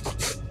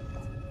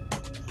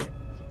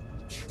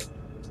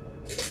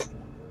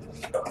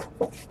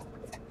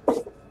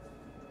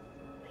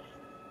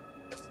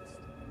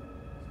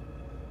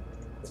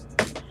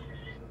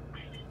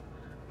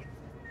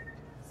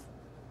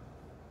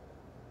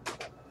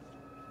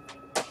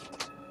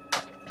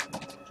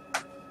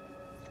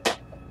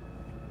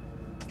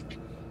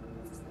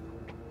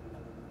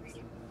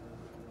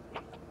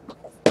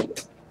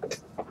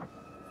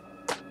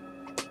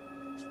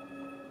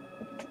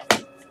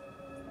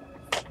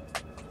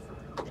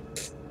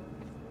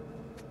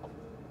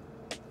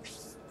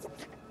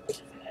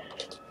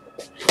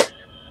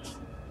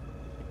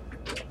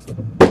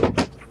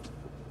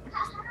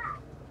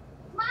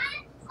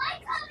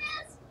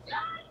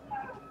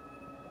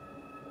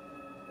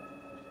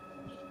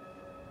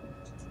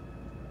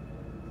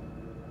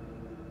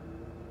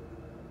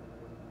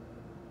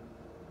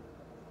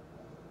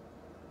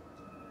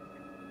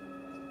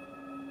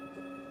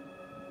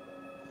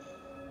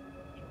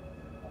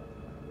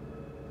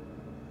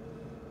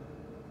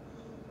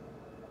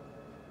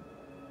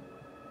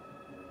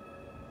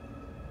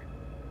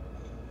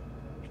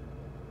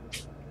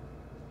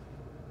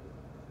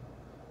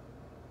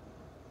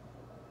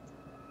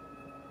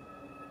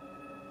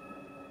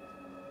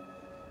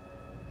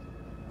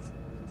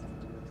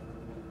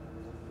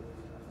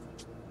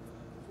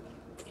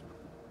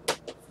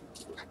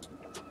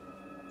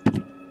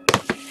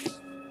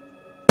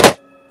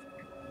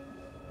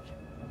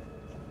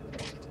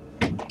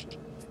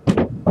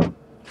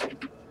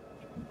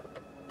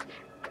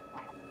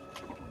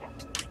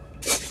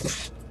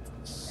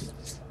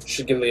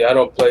 Secondly, I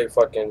don't play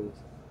games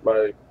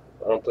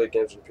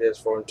on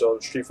PS4 until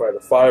Street Fighter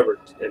 5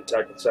 and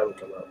Tekken 7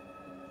 come out.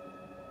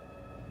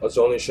 That's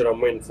the only shit I'm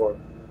waiting for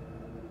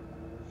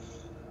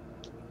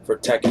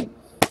Tekken.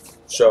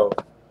 So,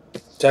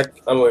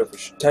 I'm waiting for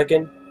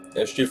Tekken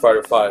and Street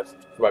Fighter 5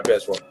 for my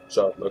PS4.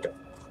 So, okay,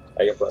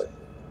 I can play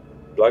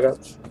Black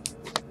Ops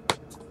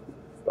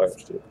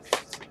 2,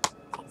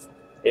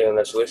 Alien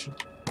Isolation,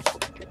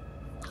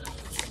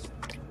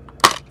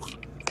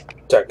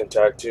 Tekken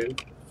Tag 2.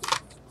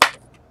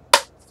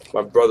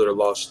 My brother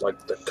lost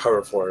like the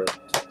cover for it.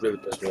 It really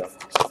pissed me off.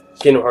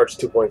 Kingdom Hearts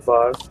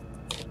 2.5.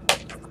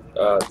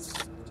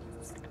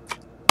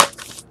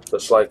 The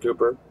Sly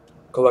Cooper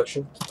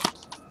collection.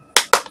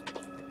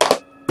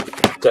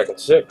 Tekken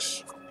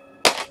 6.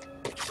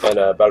 And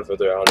Battlefield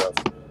 3. I don't know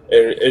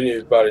if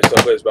anybody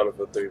still plays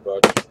Battlefield 3,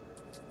 but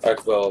I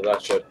can play all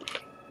that shit.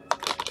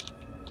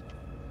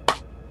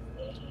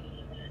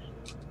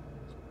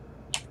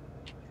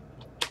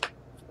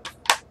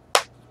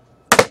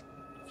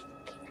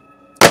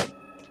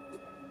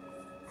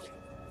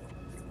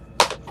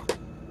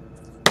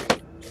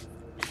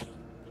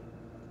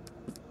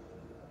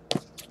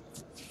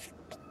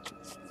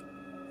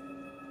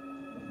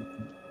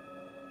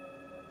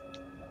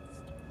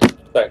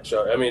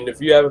 So I mean, if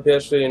you have a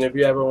PS3 and if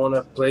you ever want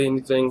to play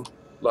anything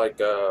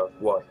like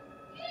what?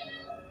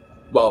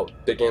 Well,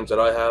 the games that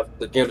I have,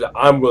 the games that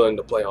I'm willing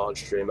to play on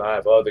stream. I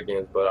have other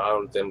games, but I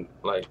don't think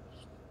like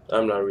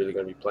I'm not really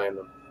gonna be playing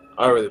them.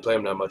 I don't really play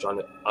them that much on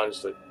it,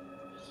 honestly.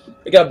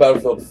 I got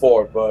Battlefield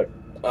 4, but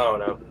I don't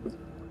know.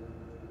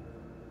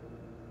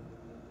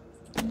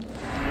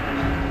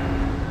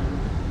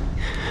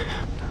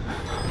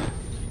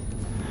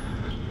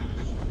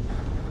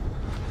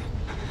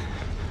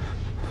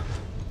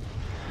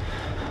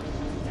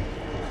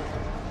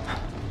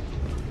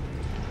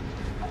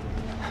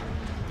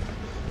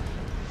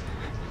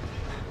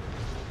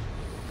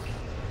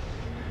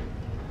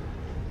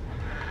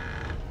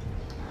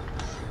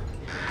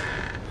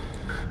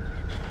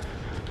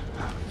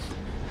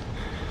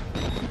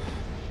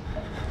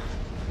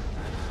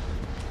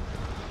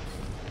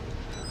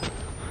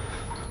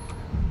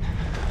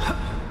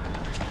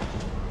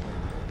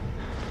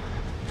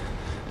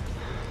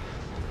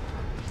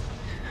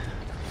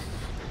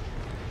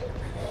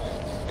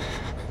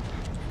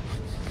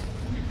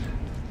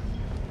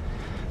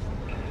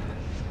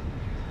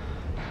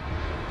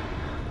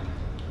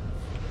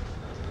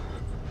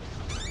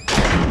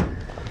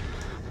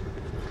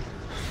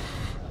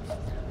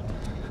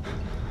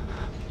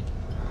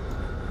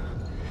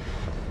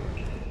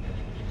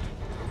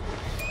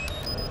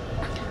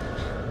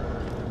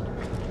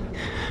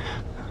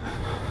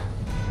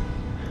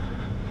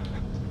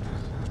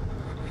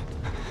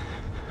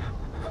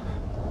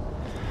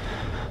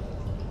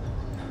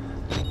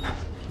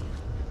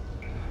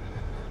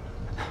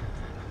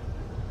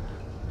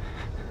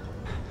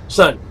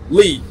 Son,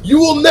 Lee, you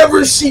will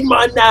never see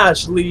my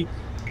Nash, Lee.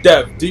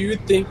 Dev, do you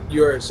think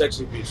you're a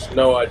sexy beast?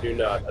 No, I do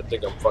not. I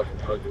think I'm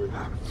fucking ugly.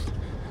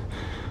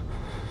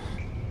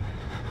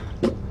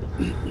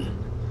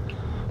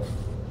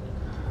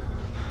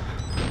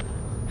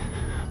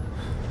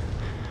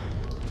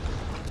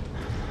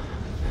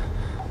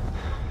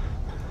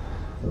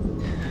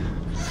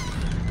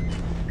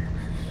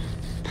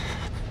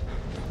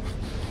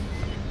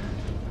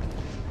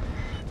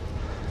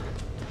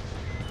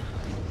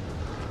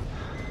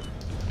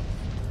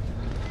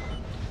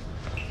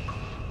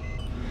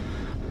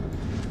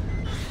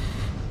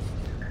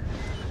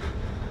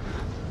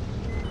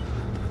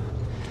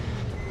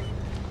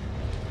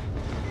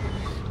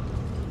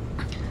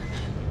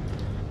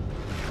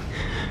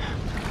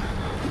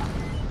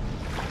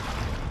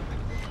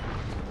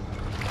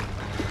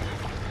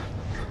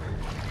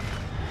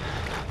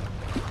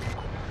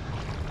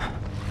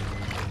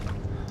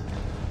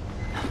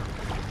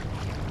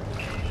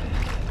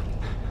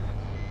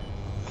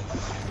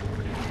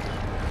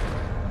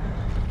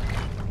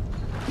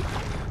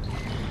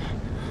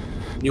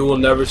 You will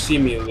never see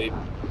me, Lee.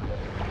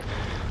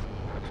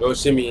 You'll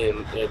see me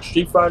in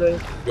Street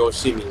Fighter. You'll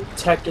see me in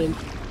Tekken.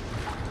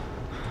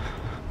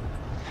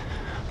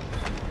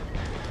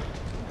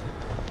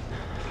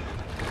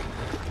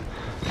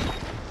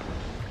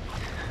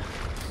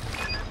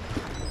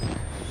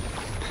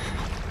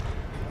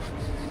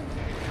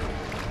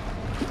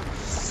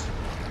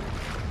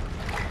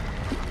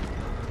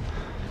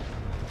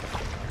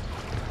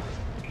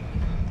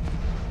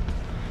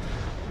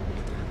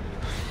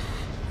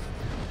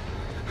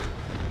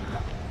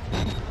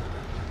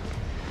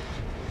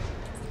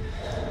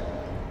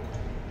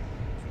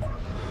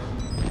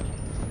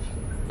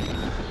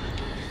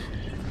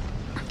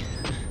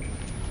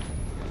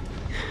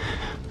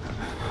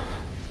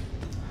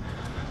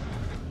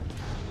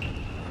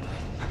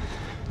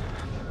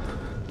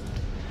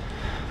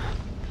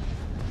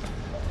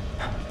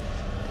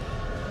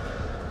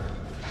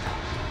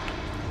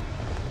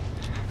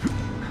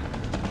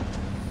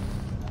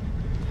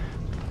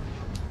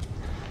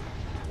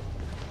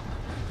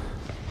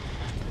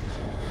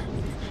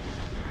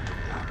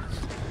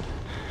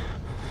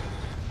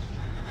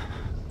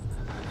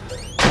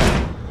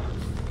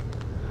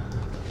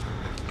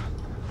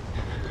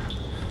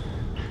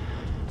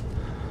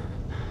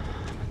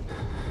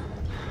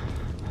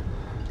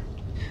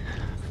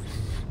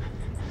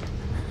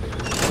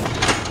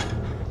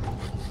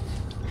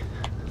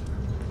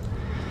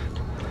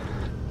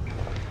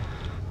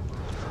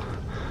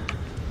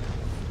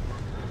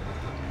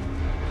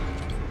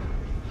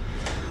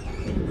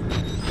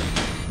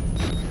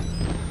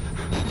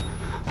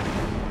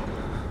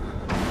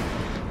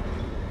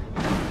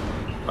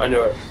 I knew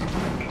it.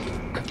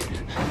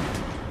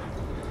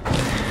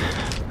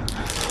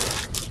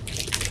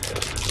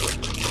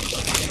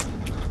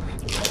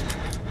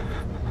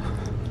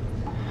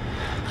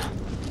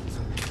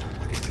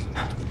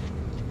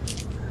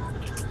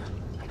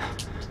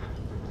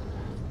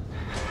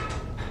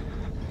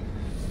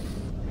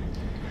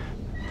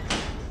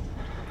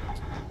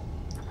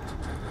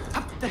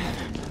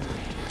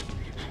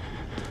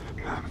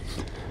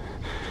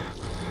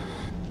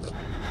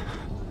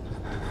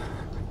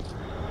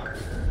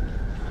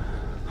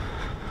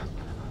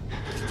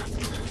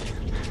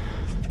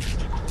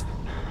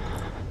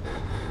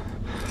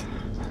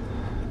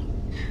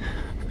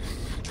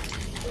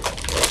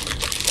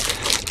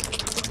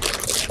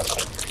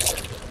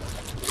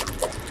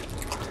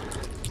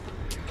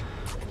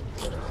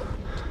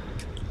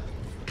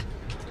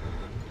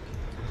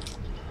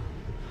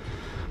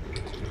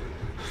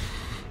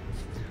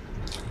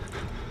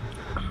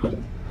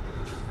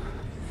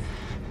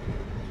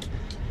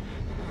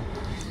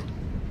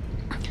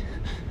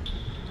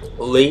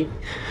 Lee.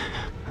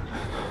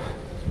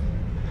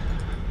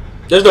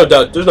 There's no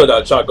doubt. There's no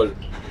doubt.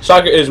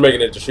 Shaka is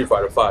making it to Street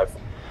Fighter 5,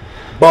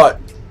 but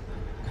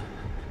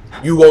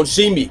you won't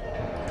see me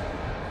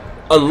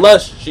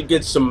unless she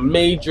gets some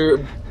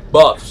major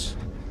buffs.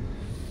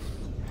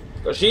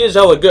 Cause she is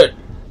hella good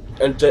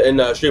in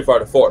Street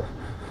Fighter 4,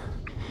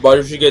 but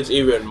if she gets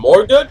even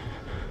more good,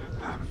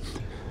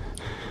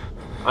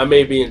 I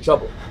may be in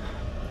trouble.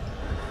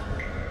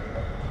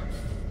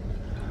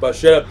 But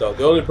straight up though,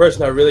 the only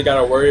person I really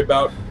gotta worry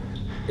about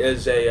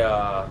is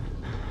a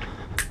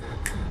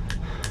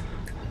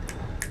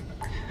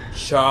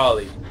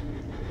Charlie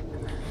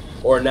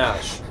or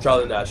Nash.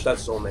 Charlie Nash,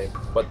 that's his whole name.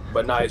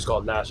 But now he's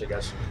called Nash, I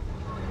guess.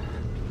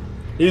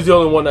 He's the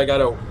only one I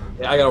gotta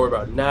worry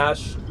about.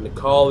 Nash,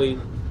 Nicole,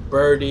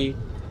 Birdie,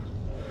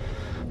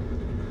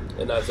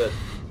 and that's it.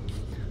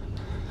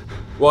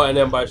 Well, and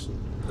M Bison,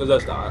 because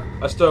that's not.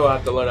 I still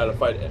have to learn how to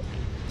fight it.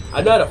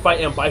 I know how to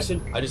fight M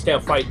Bison. I just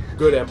can't fight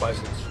good M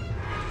Bisons.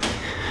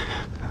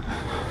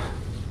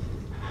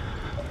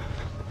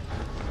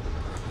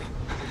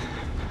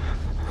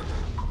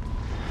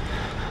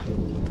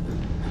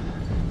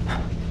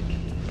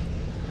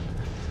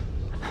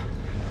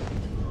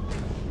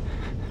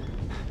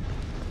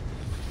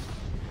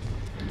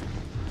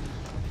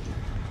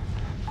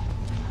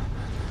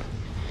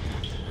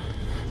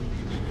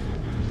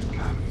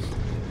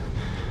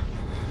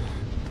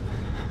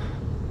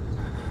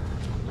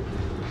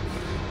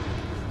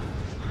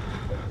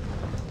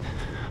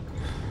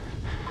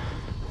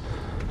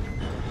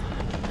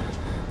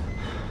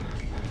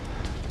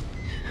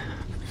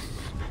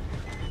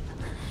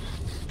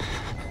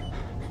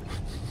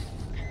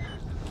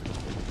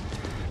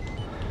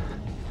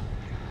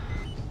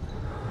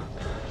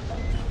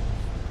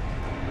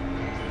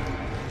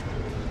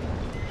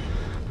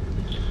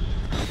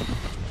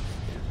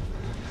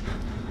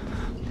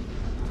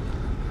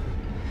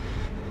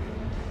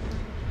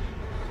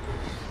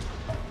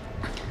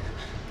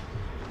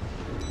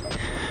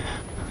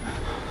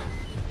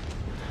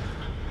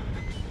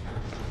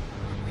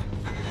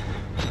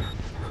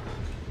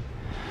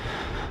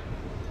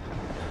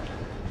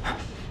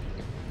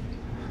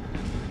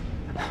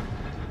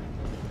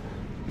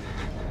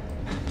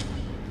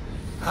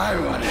 I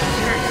want to hear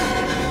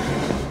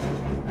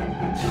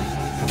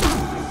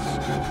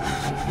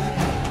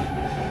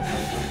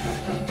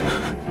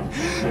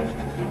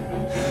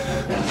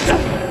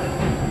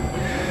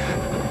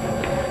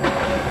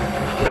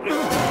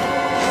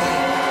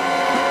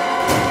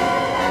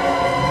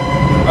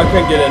I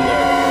couldn't get in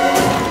there.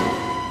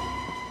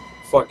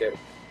 Fuck it.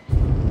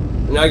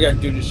 Now I gotta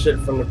do this shit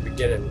from the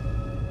beginning.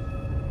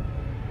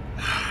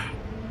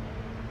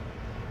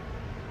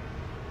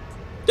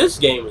 This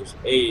game is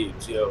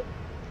AIDS, yo.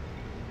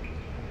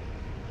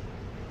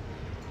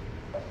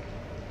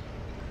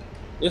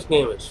 This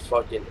game is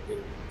fucking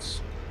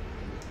AIDS.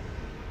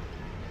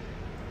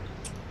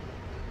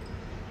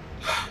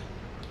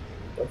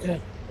 Okay,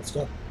 let's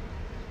go.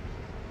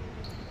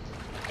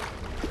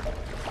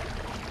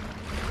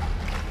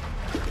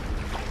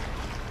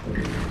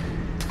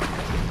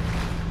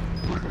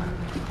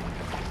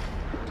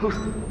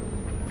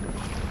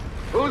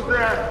 Who's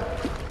there?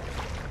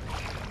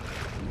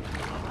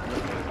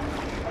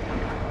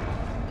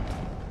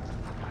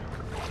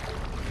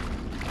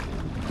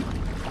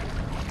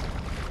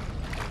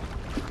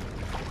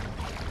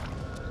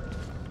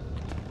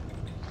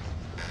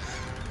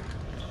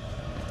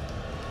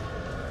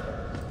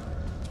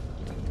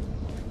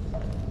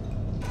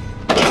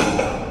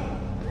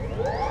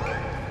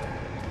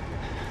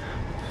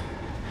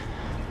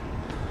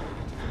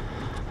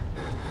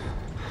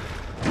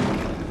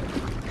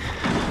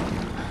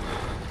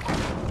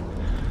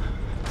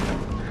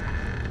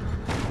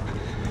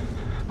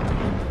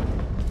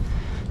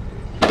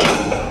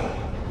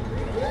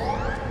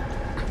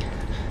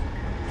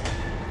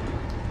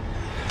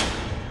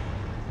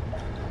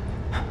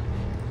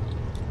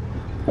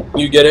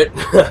 You get it?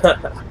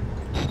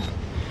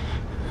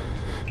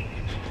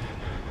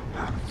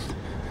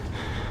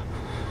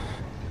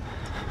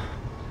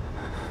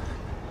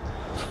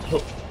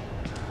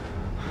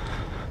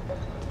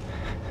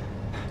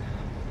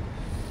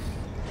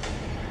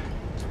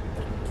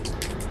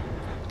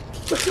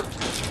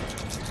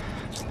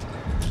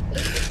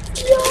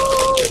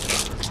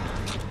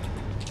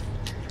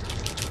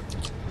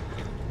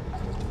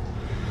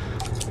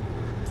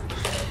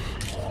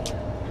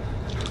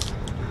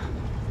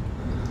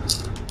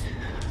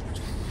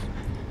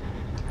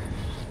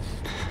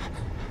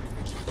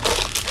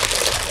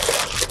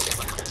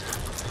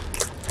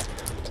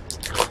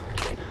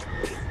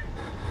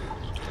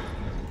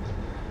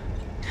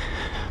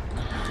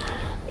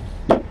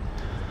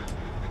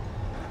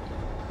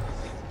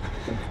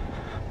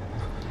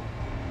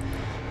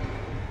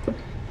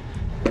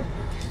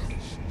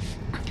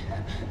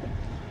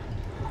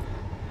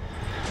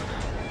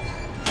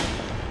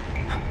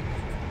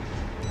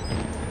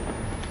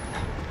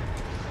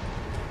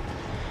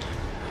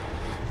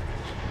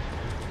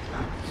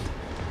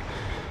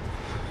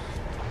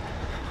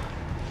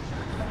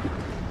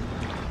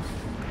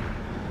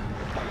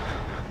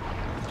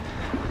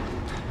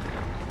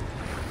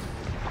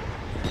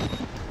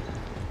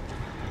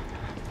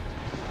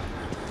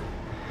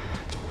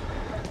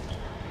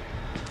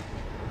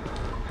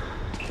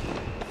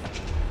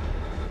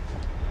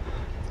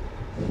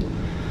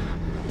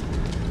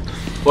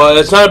 Well,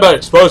 it's not about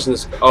exposing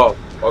this. Oh,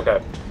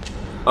 okay.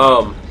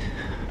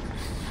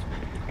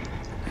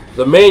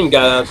 The main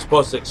guy that I'm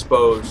supposed to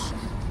expose,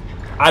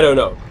 I don't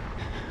know.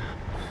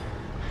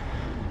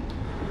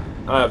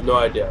 I have no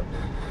idea.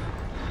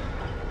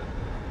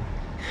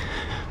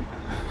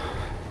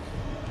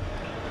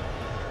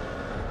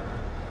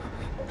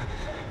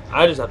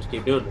 I just have to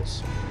keep doing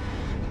this.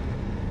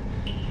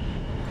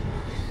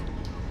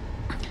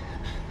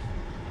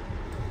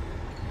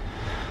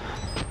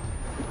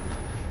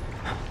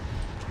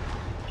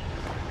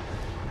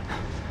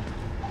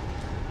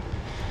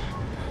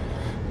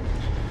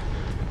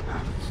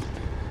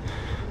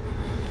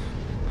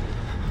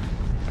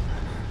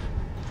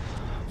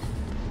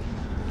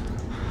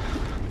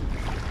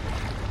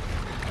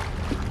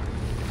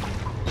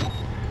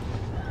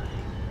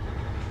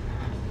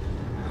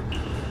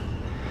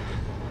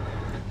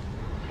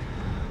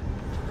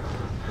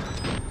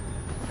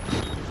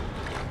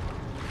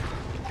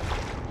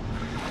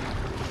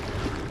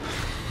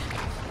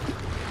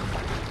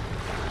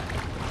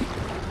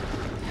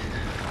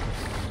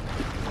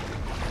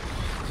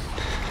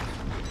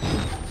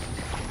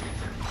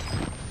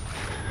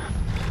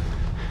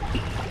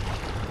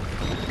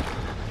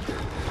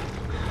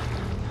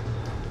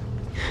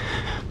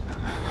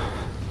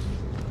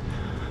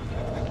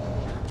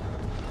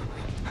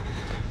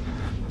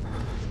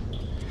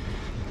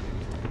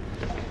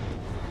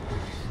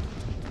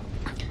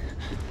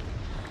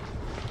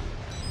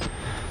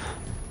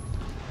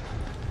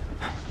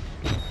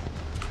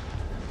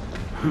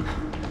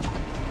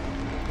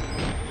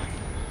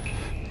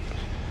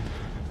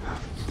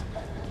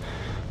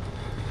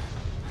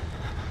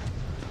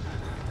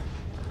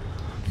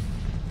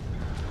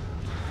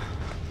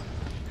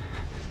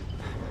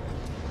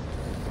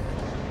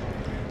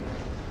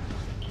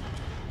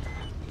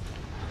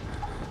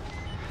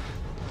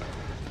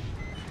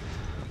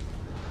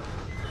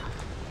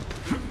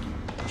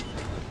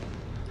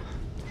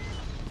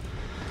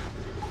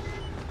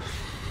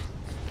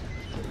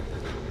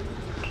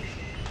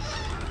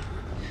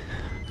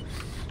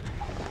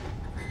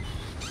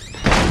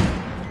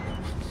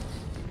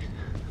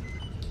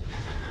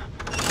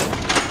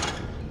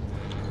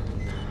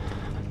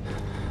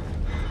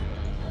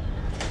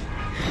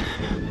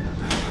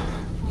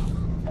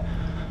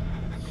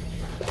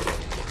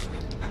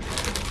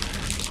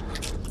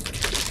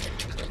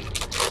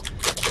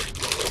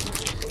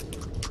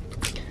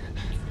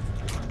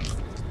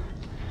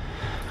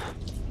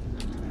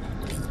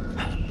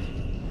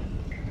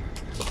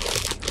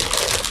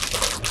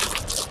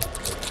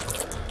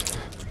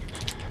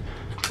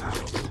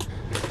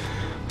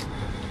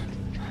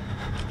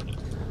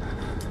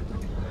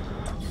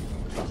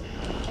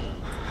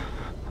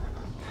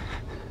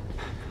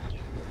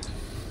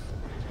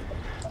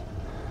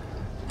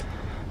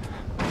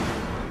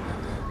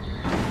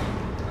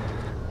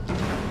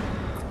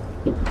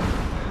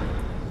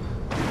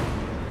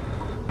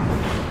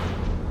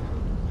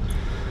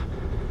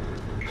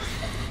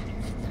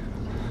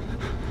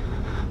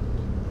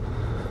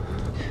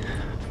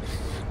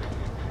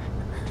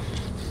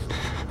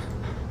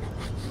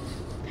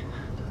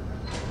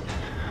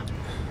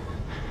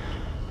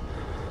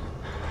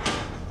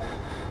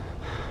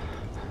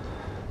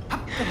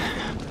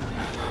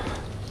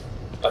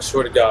 I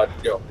swear to God,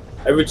 yo,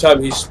 every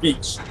time he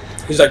speaks,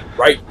 he's like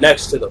right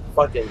next to the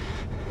fucking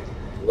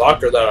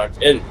locker that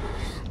I'm in.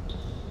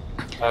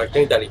 I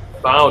think that he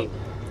found me.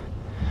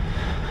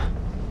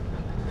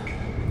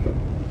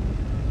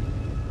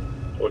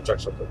 We'll check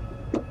something.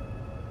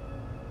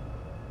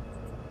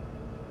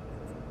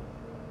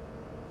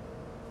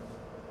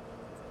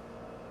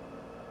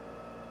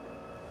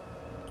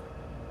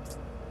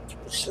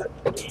 Shit.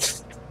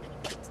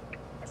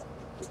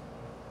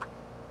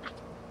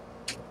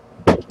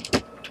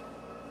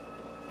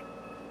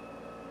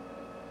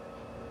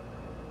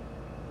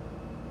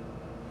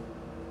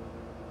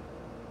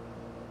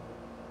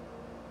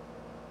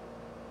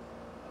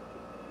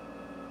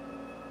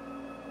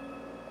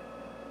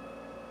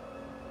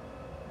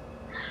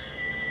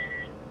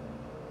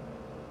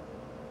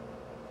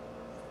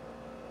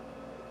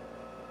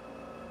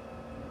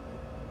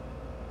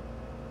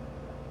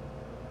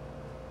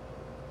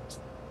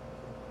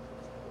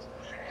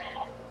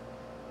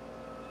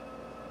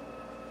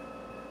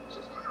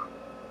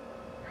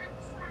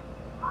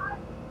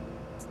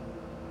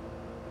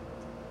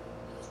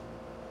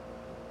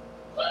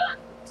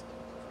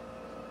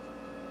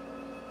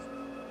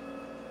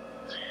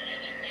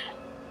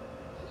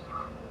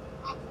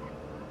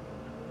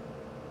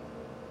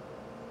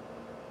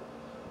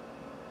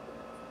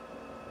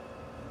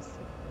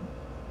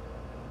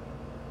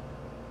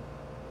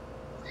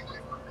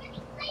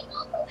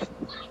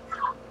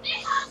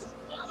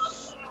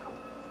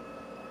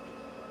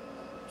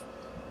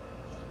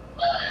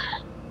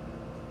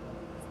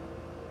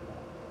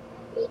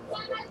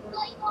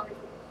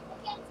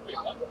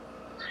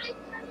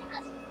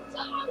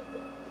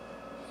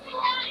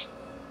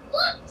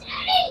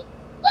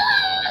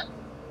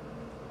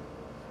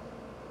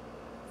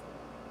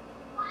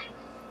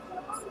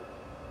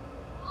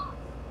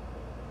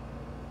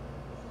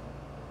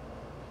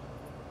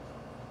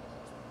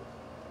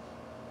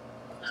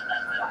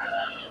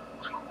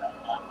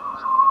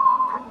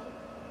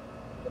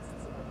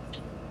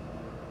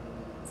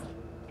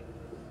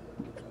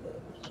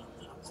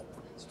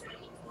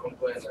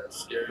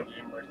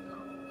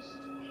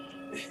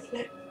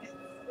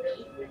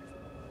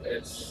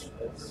 It's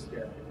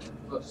scary.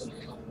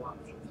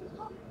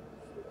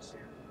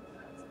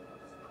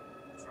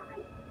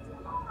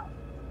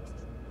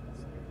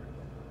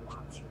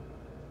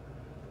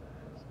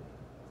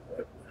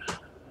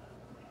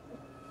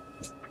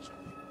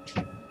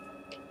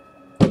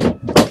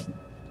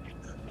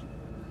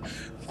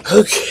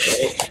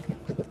 Okay.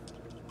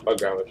 My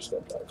grandma just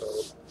got back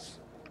home.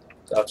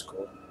 That's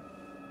cool.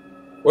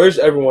 Where's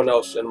everyone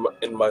else in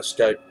my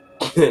Skype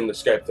in the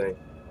Skype thing?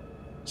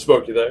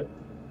 Spoke you there?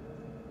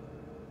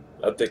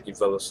 I think you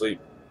fell asleep.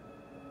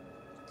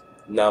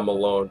 Now I'm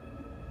alone.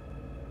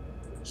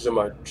 Just in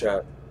my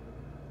chat.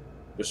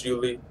 Just you,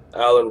 Lee.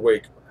 Alan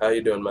Wake. How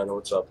you doing, man?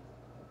 What's up?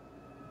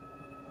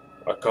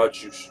 I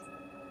caught you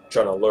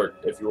trying to lurk.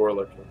 If you were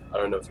lurking, I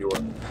don't know if you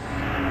were.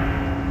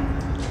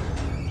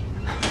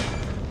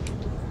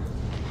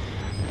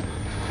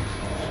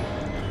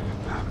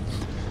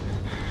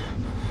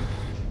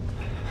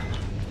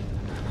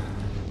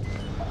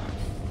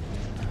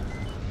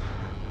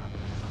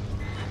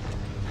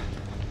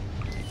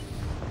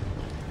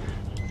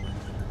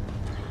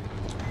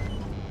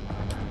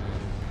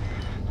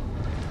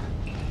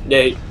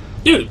 Yeah,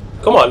 dude,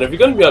 come on. If you're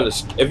gonna be on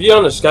this, if you're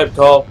on a Skype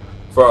call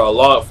for a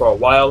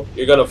while,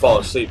 you're gonna fall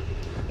asleep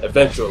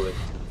eventually.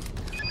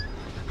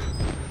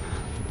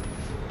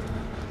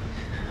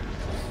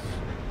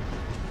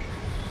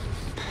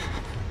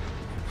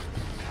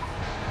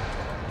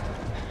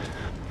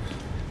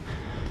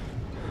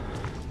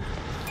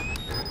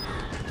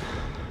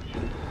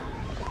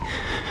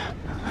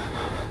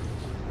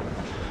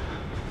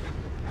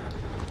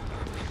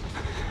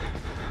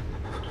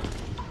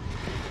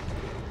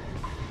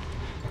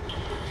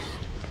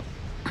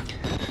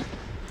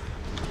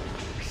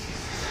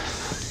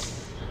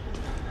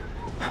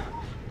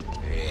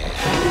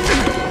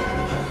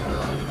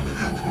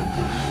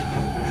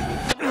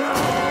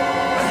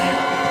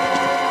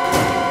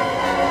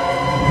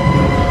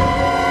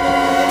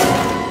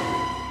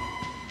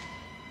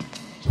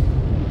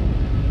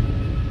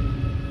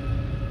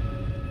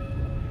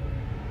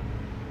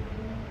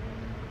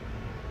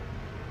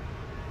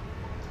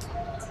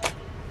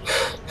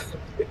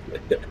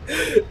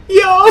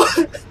 Yo!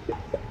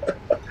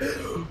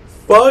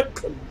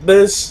 Fuck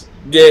this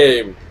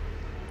game.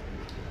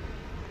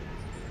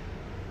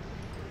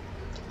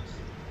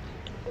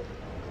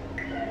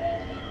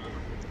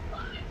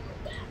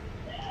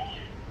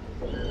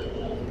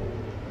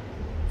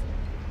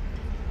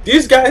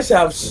 These guys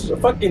have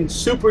fucking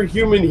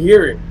superhuman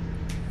hearing.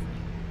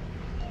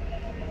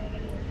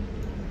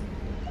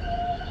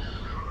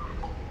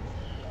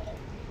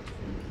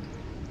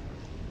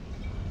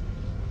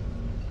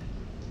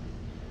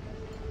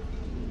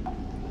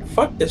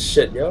 Fuck this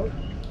shit, yo.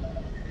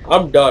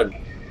 I'm done.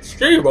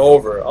 Stream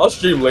over. I'll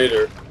stream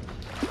later.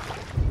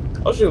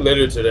 I'll stream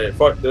later today.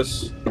 Fuck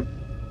this.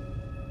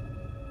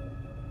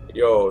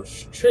 Yo,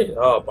 straight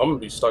up. I'm gonna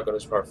be stuck on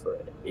this part for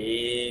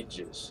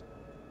ages.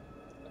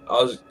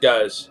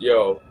 Guys,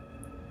 yo.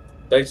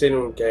 Thanks to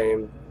anyone who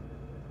came.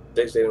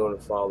 Thanks to anyone who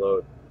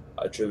followed.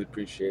 I truly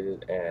appreciate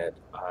it, and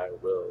I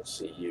will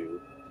see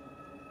you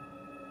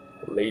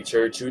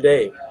later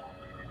today.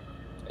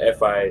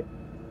 If I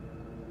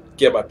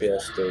get my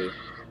PS3,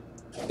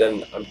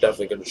 then I'm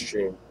definitely gonna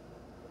stream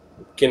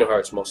Kingdom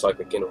Hearts, most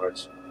likely Kingdom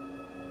Hearts.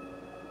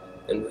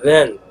 And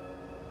then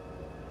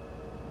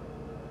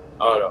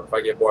I don't know, if I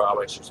get bored I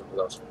might shoot something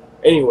else.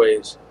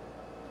 Anyways,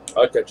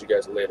 I'll catch you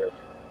guys later.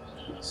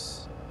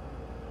 Peace.